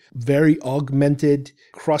human, very augmented,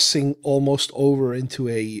 crossing almost over into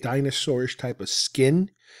a dinosaurish type of skin.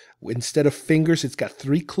 Instead of fingers, it's got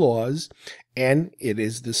 3 claws, and it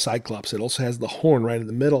is the Cyclops. It also has the horn right in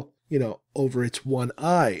the middle, over its one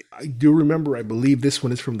eye. I do remember, I believe this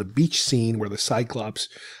one is from the beach scene where the Cyclops,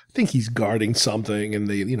 I think he's guarding something,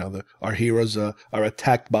 and our heroes are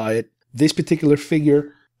attacked by it. This particular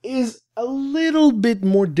figure is a little bit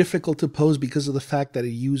more difficult to pose because of the fact that it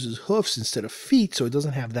uses hoofs instead of feet, so it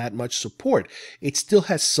doesn't have that much support. It still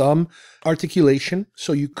has some articulation,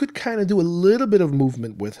 so you could kind of do a little bit of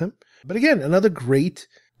movement with him. But again, another great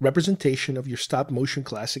representation of your stop-motion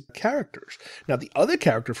classic characters. Now, the other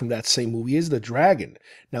character from that same movie is the Dragon.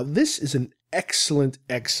 Now, this is an excellent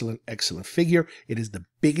figure. It is the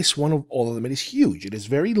biggest one of all of them. It is huge. It is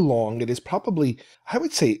very long. It is probably, I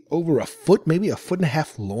would say, over a foot, maybe a foot and a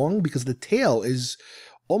half long, because the tail is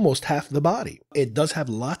almost half the body. It does have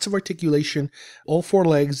lots of articulation, all 4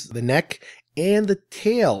 legs, the neck, and the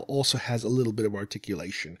tail also has a little bit of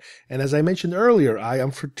articulation. And as I mentioned earlier, I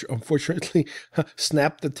unfortunately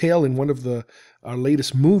snapped the tail in one of our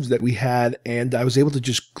latest moves that we had, and I was able to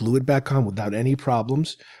just glue it back on without any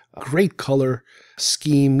problems. Great color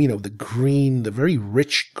scheme, the green, the very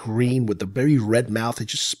rich green with the very red mouth. It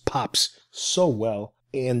just pops so well.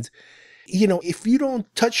 And, if you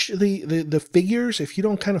don't touch the figures, if you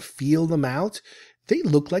don't kind of feel them out, they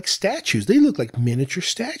look like statues. They look like miniature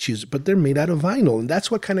statues, but they're made out of vinyl. And that's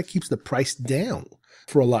what kind of keeps the price down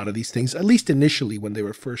for a lot of these things, at least initially when they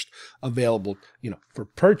were first available, for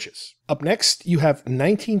purchase. Up next, you have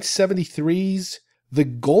 1973's The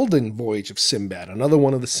Golden Voyage of Sinbad, another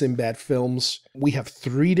one of the Sinbad films. We have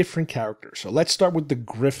 3 different characters. So let's start with the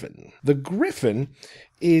Griffin. The Griffin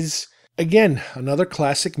is, again, another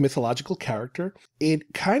classic mythological character.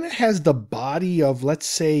 It kind of has the body of, let's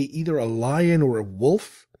say, either a lion or a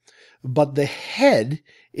wolf, but the head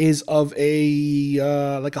is of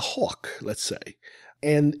like a hawk, let's say.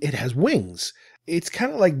 And it has wings. It's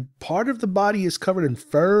kind of like part of the body is covered in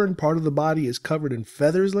fur and part of the body is covered in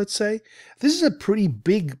feathers, let's say. This is a pretty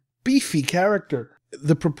big, beefy character.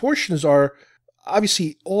 The proportions are,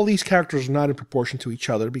 obviously, all these characters are not in proportion to each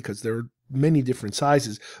other because they're many different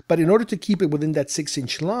sizes. But in order to keep it within that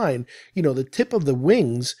 6-inch line, the tip of the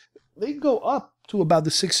wings, they go up to about the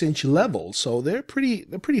 6-inch level. So they're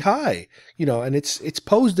pretty high, and it's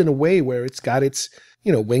posed in a way where it's got its,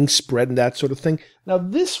 wings spread and that sort of thing. Now,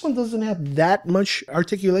 this one doesn't have that much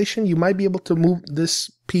articulation. You might be able to move this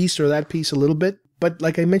piece or that piece a little bit. But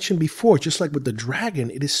like I mentioned before, just like with the Dragon,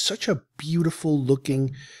 it is such a beautiful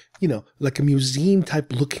looking, like a museum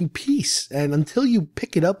type looking piece. And until you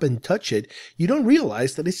pick it up and touch it, you don't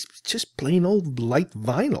realize that it's just plain old light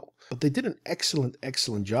vinyl. But they did an excellent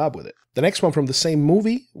job with it. The next one from the same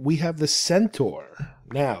movie, we have the Centaur.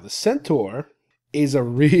 Now, the Centaur is a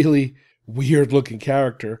really weird looking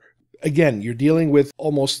character. Again, you're dealing with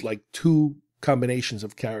almost like 2 combinations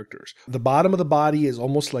of characters. The bottom of the body is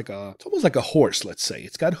almost like a horse, let's say.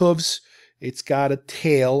 It's got hooves. It's got a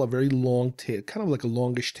tail, a very long tail, kind of like a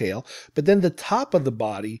longish tail. But then the top of the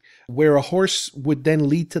body, where a horse would then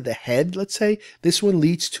lead to the head, let's say, this one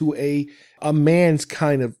leads to a man's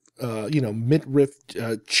kind of, midriff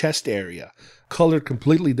chest area, colored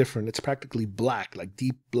completely different. It's practically black, like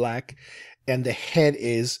deep black. And the head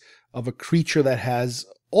is of a creature that has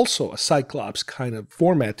also a Cyclops kind of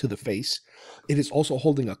format to the face. It is also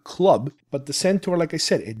holding a club, but the Centaur, like I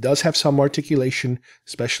said, it does have some articulation,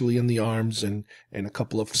 especially in the arms and a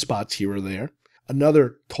couple of spots here or there.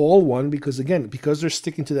 Another tall one, because they're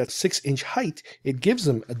sticking to that 6-inch height, it gives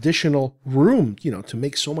them additional room, to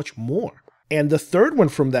make so much more. And the third one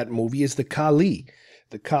from that movie is the Kali.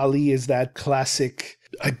 The Kali is that classic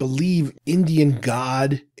I believe, Indian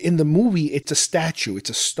god. In the movie, it's a statue. It's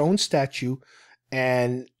a stone statue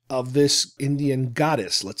and of this Indian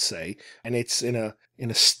goddess, let's say, and it's in a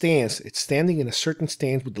stance. It's standing in a certain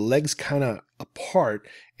stance with the legs kind of apart,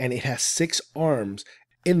 and it has 6 arms.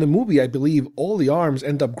 In the movie, I believe all the arms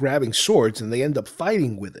end up grabbing swords and they end up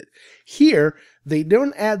fighting with it. Here, they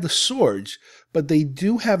don't add the swords, but they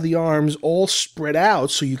do have the arms all spread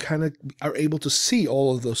out so you kind of are able to see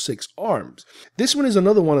all of those 6 arms. This one is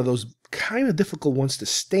another one of those kind of difficult ones to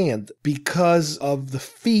stand because of the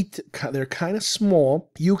feet. They're kind of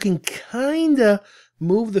small. You can kind of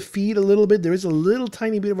move the feet a little bit. There is a little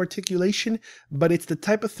tiny bit of articulation, but it's the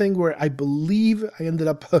type of thing where I believe I ended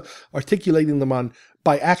up articulating them on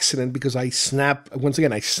by accident because I snapped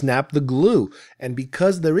the glue. And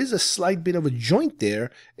because there is a slight bit of a joint there,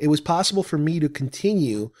 it was possible for me to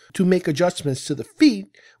continue to make adjustments to the feet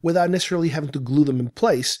without necessarily having to glue them in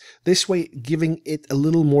place. This way, giving it a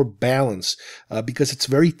little more balance because it's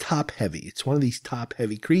very top heavy. It's one of these top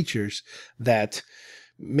heavy creatures that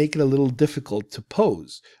make it a little difficult to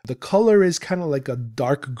pose. The color is kind of like a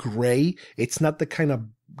dark gray. It's not the kind of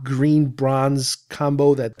green bronze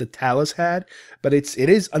combo that the Talus had, but it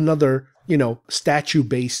is another, statue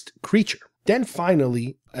based creature. Then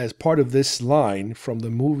finally, as part of this line from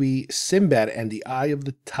the movie Sinbad and the Eye of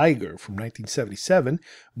the Tiger from 1977,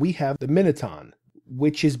 we have the Minotaur,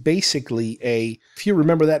 which is basically if you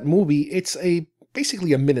remember that movie, it's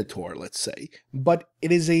basically a minotaur, let's say, but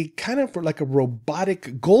it is a kind of like a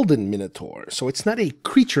robotic golden minotaur. So it's not a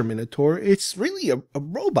creature minotaur. It's really a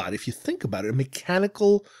robot, if you think about it, a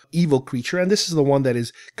mechanical evil creature. And this is the one that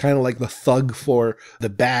is kind of like the thug for the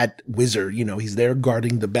bad wizard. He's there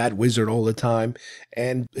guarding the bad wizard all the time.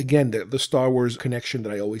 And again, the Star Wars connection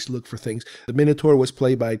that I always look for things. The minotaur was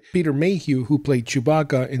played by Peter Mayhew, who played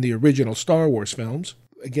Chewbacca in the original Star Wars films.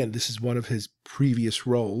 Again, this is one of his previous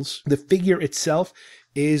roles. The figure itself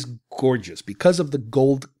is gorgeous because of the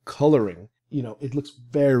gold coloring. It looks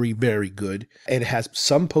very, very good. It has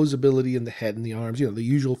some posability in the head and the arms, the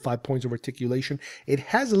usual 5 points of articulation. It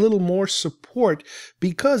has a little more support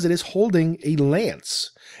because it is holding a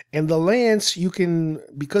lance. And the lance, you can,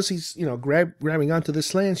 because he's, grabbing onto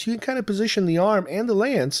this lance, you can kind of position the arm and the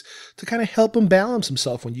lance to kind of help him balance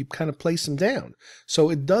himself when you kind of place him down.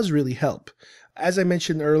 So it does really help. As I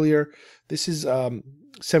mentioned earlier, this is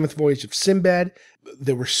Seventh Voyage of Sinbad.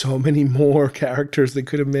 There were so many more characters they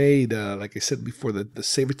could have made. Like I said before, the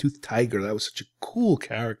saber-toothed tiger, that was such a cool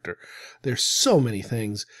character. There's so many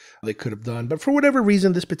things they could have done. But for whatever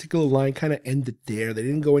reason, this particular line kind of ended there. They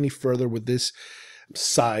didn't go any further with this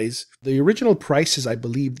size. The original prices, I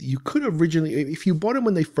believe, you could have originally, if you bought them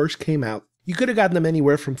when they first came out, you could have gotten them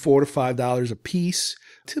anywhere from $4 to $5 a piece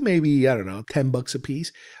to maybe, $10 a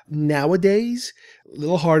piece. Nowadays, a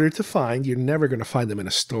little harder to find. You're never going to find them in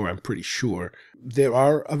a store, I'm pretty sure. They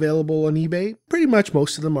are available on eBay. Pretty much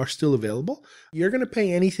most of them are still available. You're going to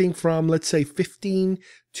pay anything from, let's say, $15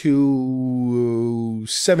 to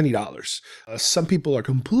 $70. Some people are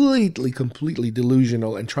completely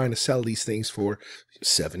delusional and trying to sell these things for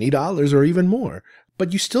 $70 or even more.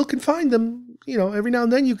 But you still can find them, every now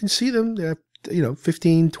and then you can see them. They're,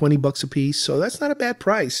 $15, $20 a piece. So that's not a bad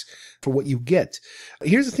price for what you get.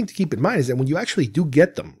 Here's the thing to keep in mind is that when you actually do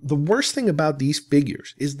get them, the worst thing about these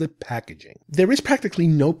figures is the packaging. There is practically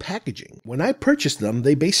no packaging. When I purchased them,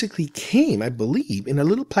 they basically came, I believe, in a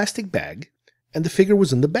little plastic bag. And the figure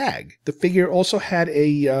was in the bag. The figure also had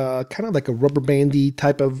a kind of like a rubber bandy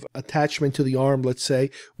type of attachment to the arm, let's say,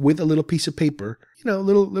 with a little piece of paper.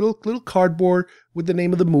 Little cardboard with the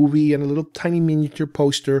name of the movie and a little tiny miniature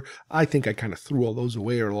poster. I think I kind of threw all those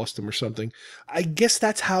away or lost them or something. I guess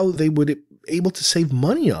that's how they would be able to save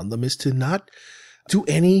money on them, is to not do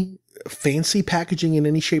any fancy packaging in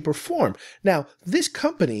any shape or form. Now, this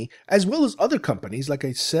company, as well as other companies, like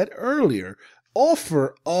I said earlier,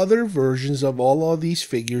 offer other versions of all of these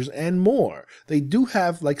figures and more. They do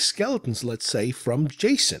have like skeletons, let's say, from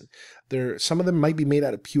Jason. Some of them might be made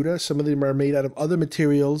out of pewter. Some of them are made out of other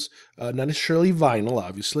materials, not necessarily vinyl,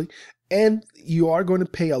 obviously. And you are going to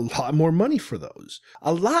pay a lot more money for those.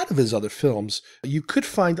 A lot of his other films, you could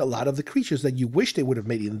find a lot of the creatures that you wish they would have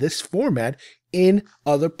made in this format in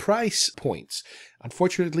other price points.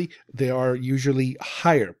 Unfortunately, they are usually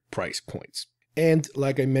higher price points. And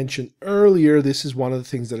like I mentioned earlier, this is one of the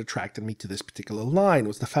things that attracted me to this particular line,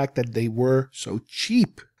 was the fact that they were so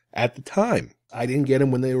cheap at the time. I didn't get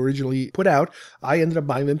them when they were originally put out. I ended up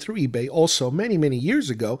buying them through eBay also many, many years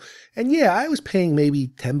ago. And yeah, I was paying maybe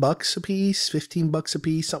 $10 a piece, $15 a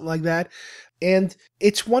piece, something like that. And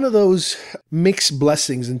it's one of those mixed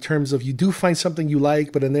blessings in terms of you do find something you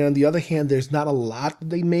like, but then on the other hand, there's not a lot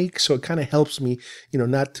that they make. So it kind of helps me,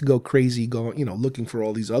 not to go crazy going, looking for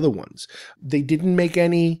all these other ones. They didn't make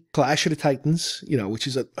any Clash of the Titans, which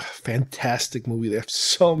is a fantastic movie. They have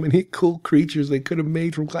so many cool creatures they could have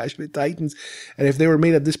made from Clash of the Titans. And if they were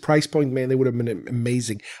made at this price point, man, they would have been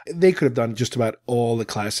amazing. They could have done just about all the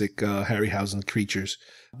classic Harryhausen creatures.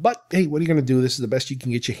 But hey, what are you going to do? This is the best you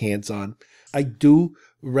can get your hands on. I do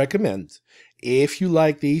recommend, if you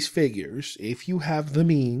like these figures, if you have the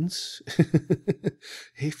means,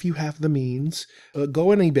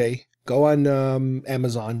 go on eBay, go on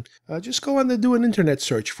Amazon, just go on there, do an internet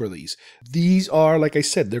search for these. These are, like I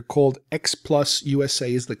said, they're called X Plus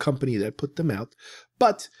USA is the company that put them out.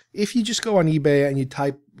 But if you just go on eBay and you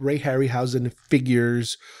type Ray Harryhausen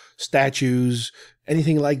figures, statues,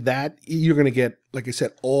 anything like that, you're going to get, like I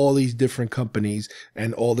said, all these different companies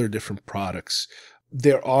and all their different products.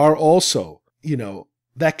 There are also,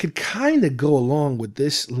 that could kind of go along with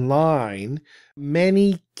this line,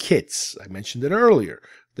 many kits. I mentioned it earlier.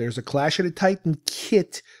 There's a Clash of the Titan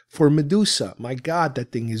kit for Medusa. My God,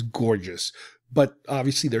 that thing is gorgeous. But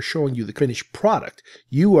obviously they're showing you the finished product.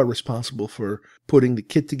 You are responsible for putting the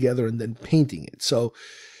kit together and then painting it. So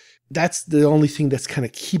that's the only thing that's kind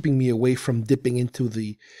of keeping me away from dipping into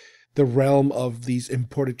the realm of these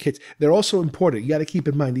imported kits. They're also imported. You got to keep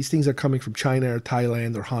in mind, these things are coming from China or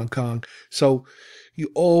Thailand or Hong Kong. So you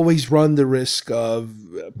always run the risk of,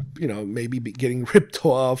 maybe getting ripped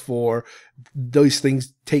off, or those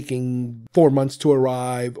things taking 4 months to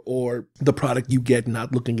arrive, or the product you get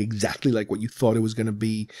not looking exactly like what you thought it was going to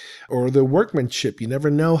be, or the workmanship. You never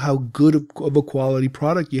know how good of a quality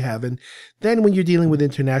product you have. And then when you're dealing with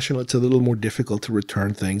international, it's a little more difficult to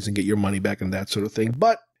return things and get your money back and that sort of thing.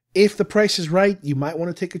 But if the price is right, you might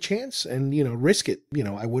want to take a chance and, risk it.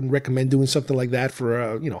 I wouldn't recommend doing something like that for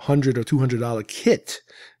a, $100 or $200 kit,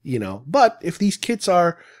 but if these kits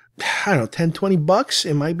are, I don't know, $10, $20,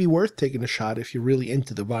 it might be worth taking a shot if you're really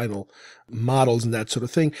into the vinyl models and that sort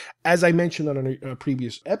of thing. As I mentioned on a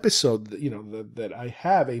previous episode, that I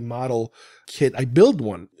have a model kit. I build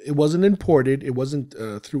one. It wasn't imported. It wasn't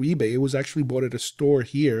through eBay. It was actually bought at a store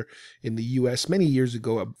here in the U.S. many years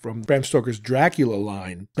ago from Bram Stoker's Dracula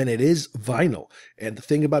line. And it is vinyl. And the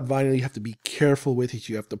thing about vinyl, you have to be careful with it.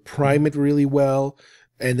 You have to prime it really well.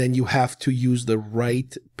 And then you have to use the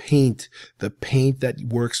right paint, the paint that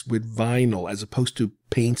works with vinyl, as opposed to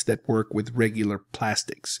paints that work with regular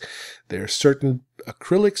plastics. There are certain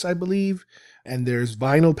acrylics, I believe, and there's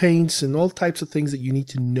vinyl paints and all types of things that you need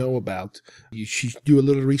to know about. You should do a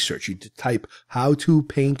little research. You type how to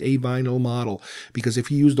paint a vinyl model, because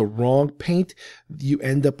if you use the wrong paint, you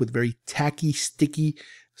end up with very tacky, sticky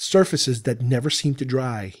surfaces that never seem to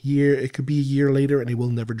dry. It could be a year later and it will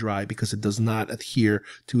never dry because it does not adhere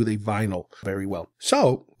to the vinyl very well.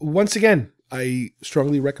 So once again, I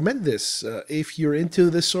strongly recommend this. If you're into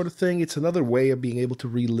this sort of thing, it's another way of being able to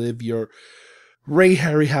relive your Ray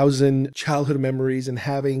Harryhausen childhood memories and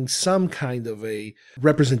having some kind of a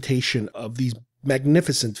representation of these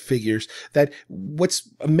magnificent figures. That what's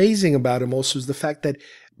amazing about him also is the fact that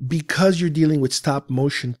because you're dealing with stop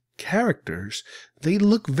motion characters, they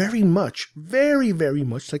look very much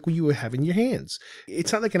like what you would have in your hands.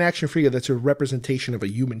 It's not like an action figure that's a representation of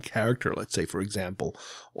a human character, let's say, for example,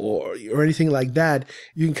 or anything like that.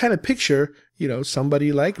 You can kind of picture,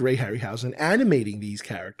 somebody like Ray Harryhausen animating these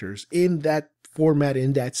characters in that format,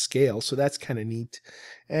 in that scale. So that's kind of neat.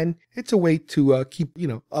 And it's a way to keep,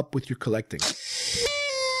 up with your collecting.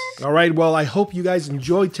 All right. Well, I hope you guys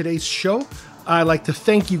enjoyed today's show. I'd like to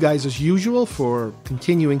thank you guys as usual for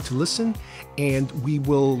continuing to listen, and we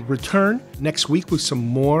will return next week with some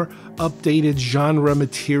more updated genre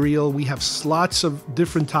material. We have lots of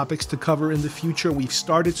different topics to cover in the future. We've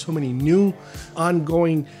started so many new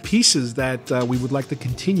ongoing pieces that we would like to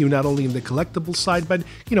continue, not only in the collectible side, but,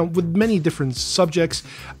 with many different subjects.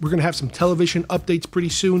 We're going to have some television updates pretty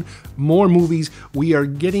soon, more movies. We are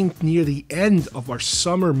getting near the end of our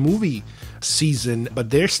summer movie season, but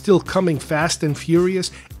they're still coming fast and furious,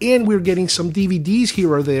 and we're getting some DVDs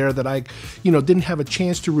here or there that I didn't have a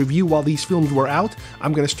chance to review while these films were out.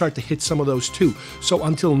 I'm going to start to hit some of those too. So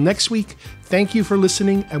until next week, thank you for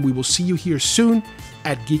listening, and we will see you here soon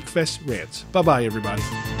at GeekFest Rants. Bye-bye, everybody.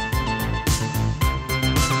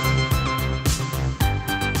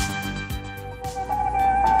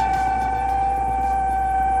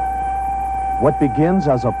 What begins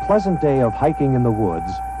as a pleasant day of hiking in the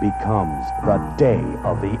woods becomes the day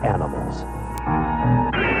of the animals.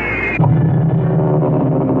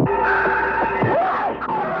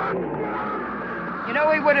 You know,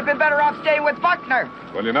 we would have been better off staying with with Buckner.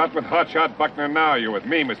 Well, you're not with Hotshot Buckner now. You're with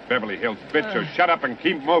me, Miss Beverly Hills bitch. So shut up and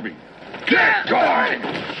keep moving. Get going!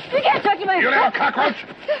 You can't touch my... You little cockroach!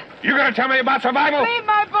 You gonna tell me about survival? Leave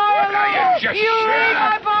my boy alone! You just leave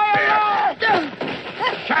my boy alone!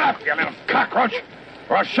 Shut up, you little cockroach,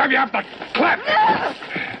 or I'll shove you up the cliff!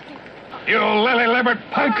 You lily-livered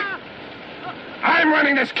punk! I'm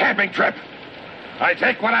running this camping trip. I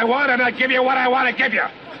take what I want, and I give you what I want to give you.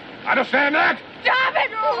 Understand that? Stop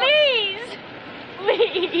it, please!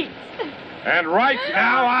 Please! And right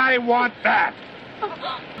now, I want that.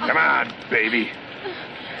 Come on, baby.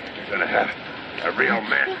 You're gonna have a real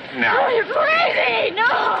man now. Oh, you're crazy!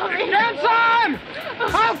 No! Dance on!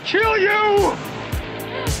 I'll kill you!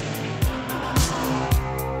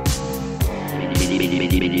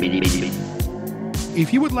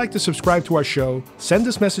 If you would like to subscribe to our show, send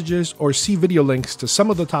us messages, or see video links to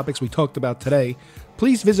some of the topics we talked about today,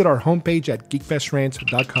 please visit our homepage at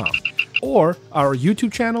geekfestrants.com or our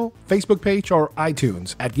YouTube channel, Facebook page, or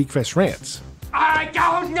iTunes at GeekFest Rants. I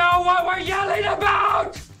don't know what we're yelling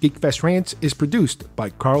about! GeekFest Rants is produced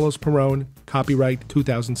by Carlos Perone, copyright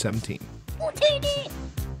 2017.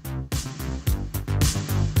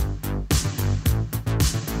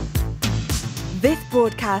 This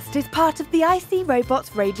broadcast is part of the IC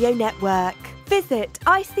Robots Radio Network. Visit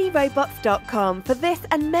icrobots.com for this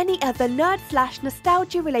and many other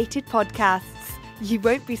nerd/nostalgia related podcasts. You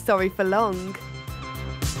won't be sorry for long.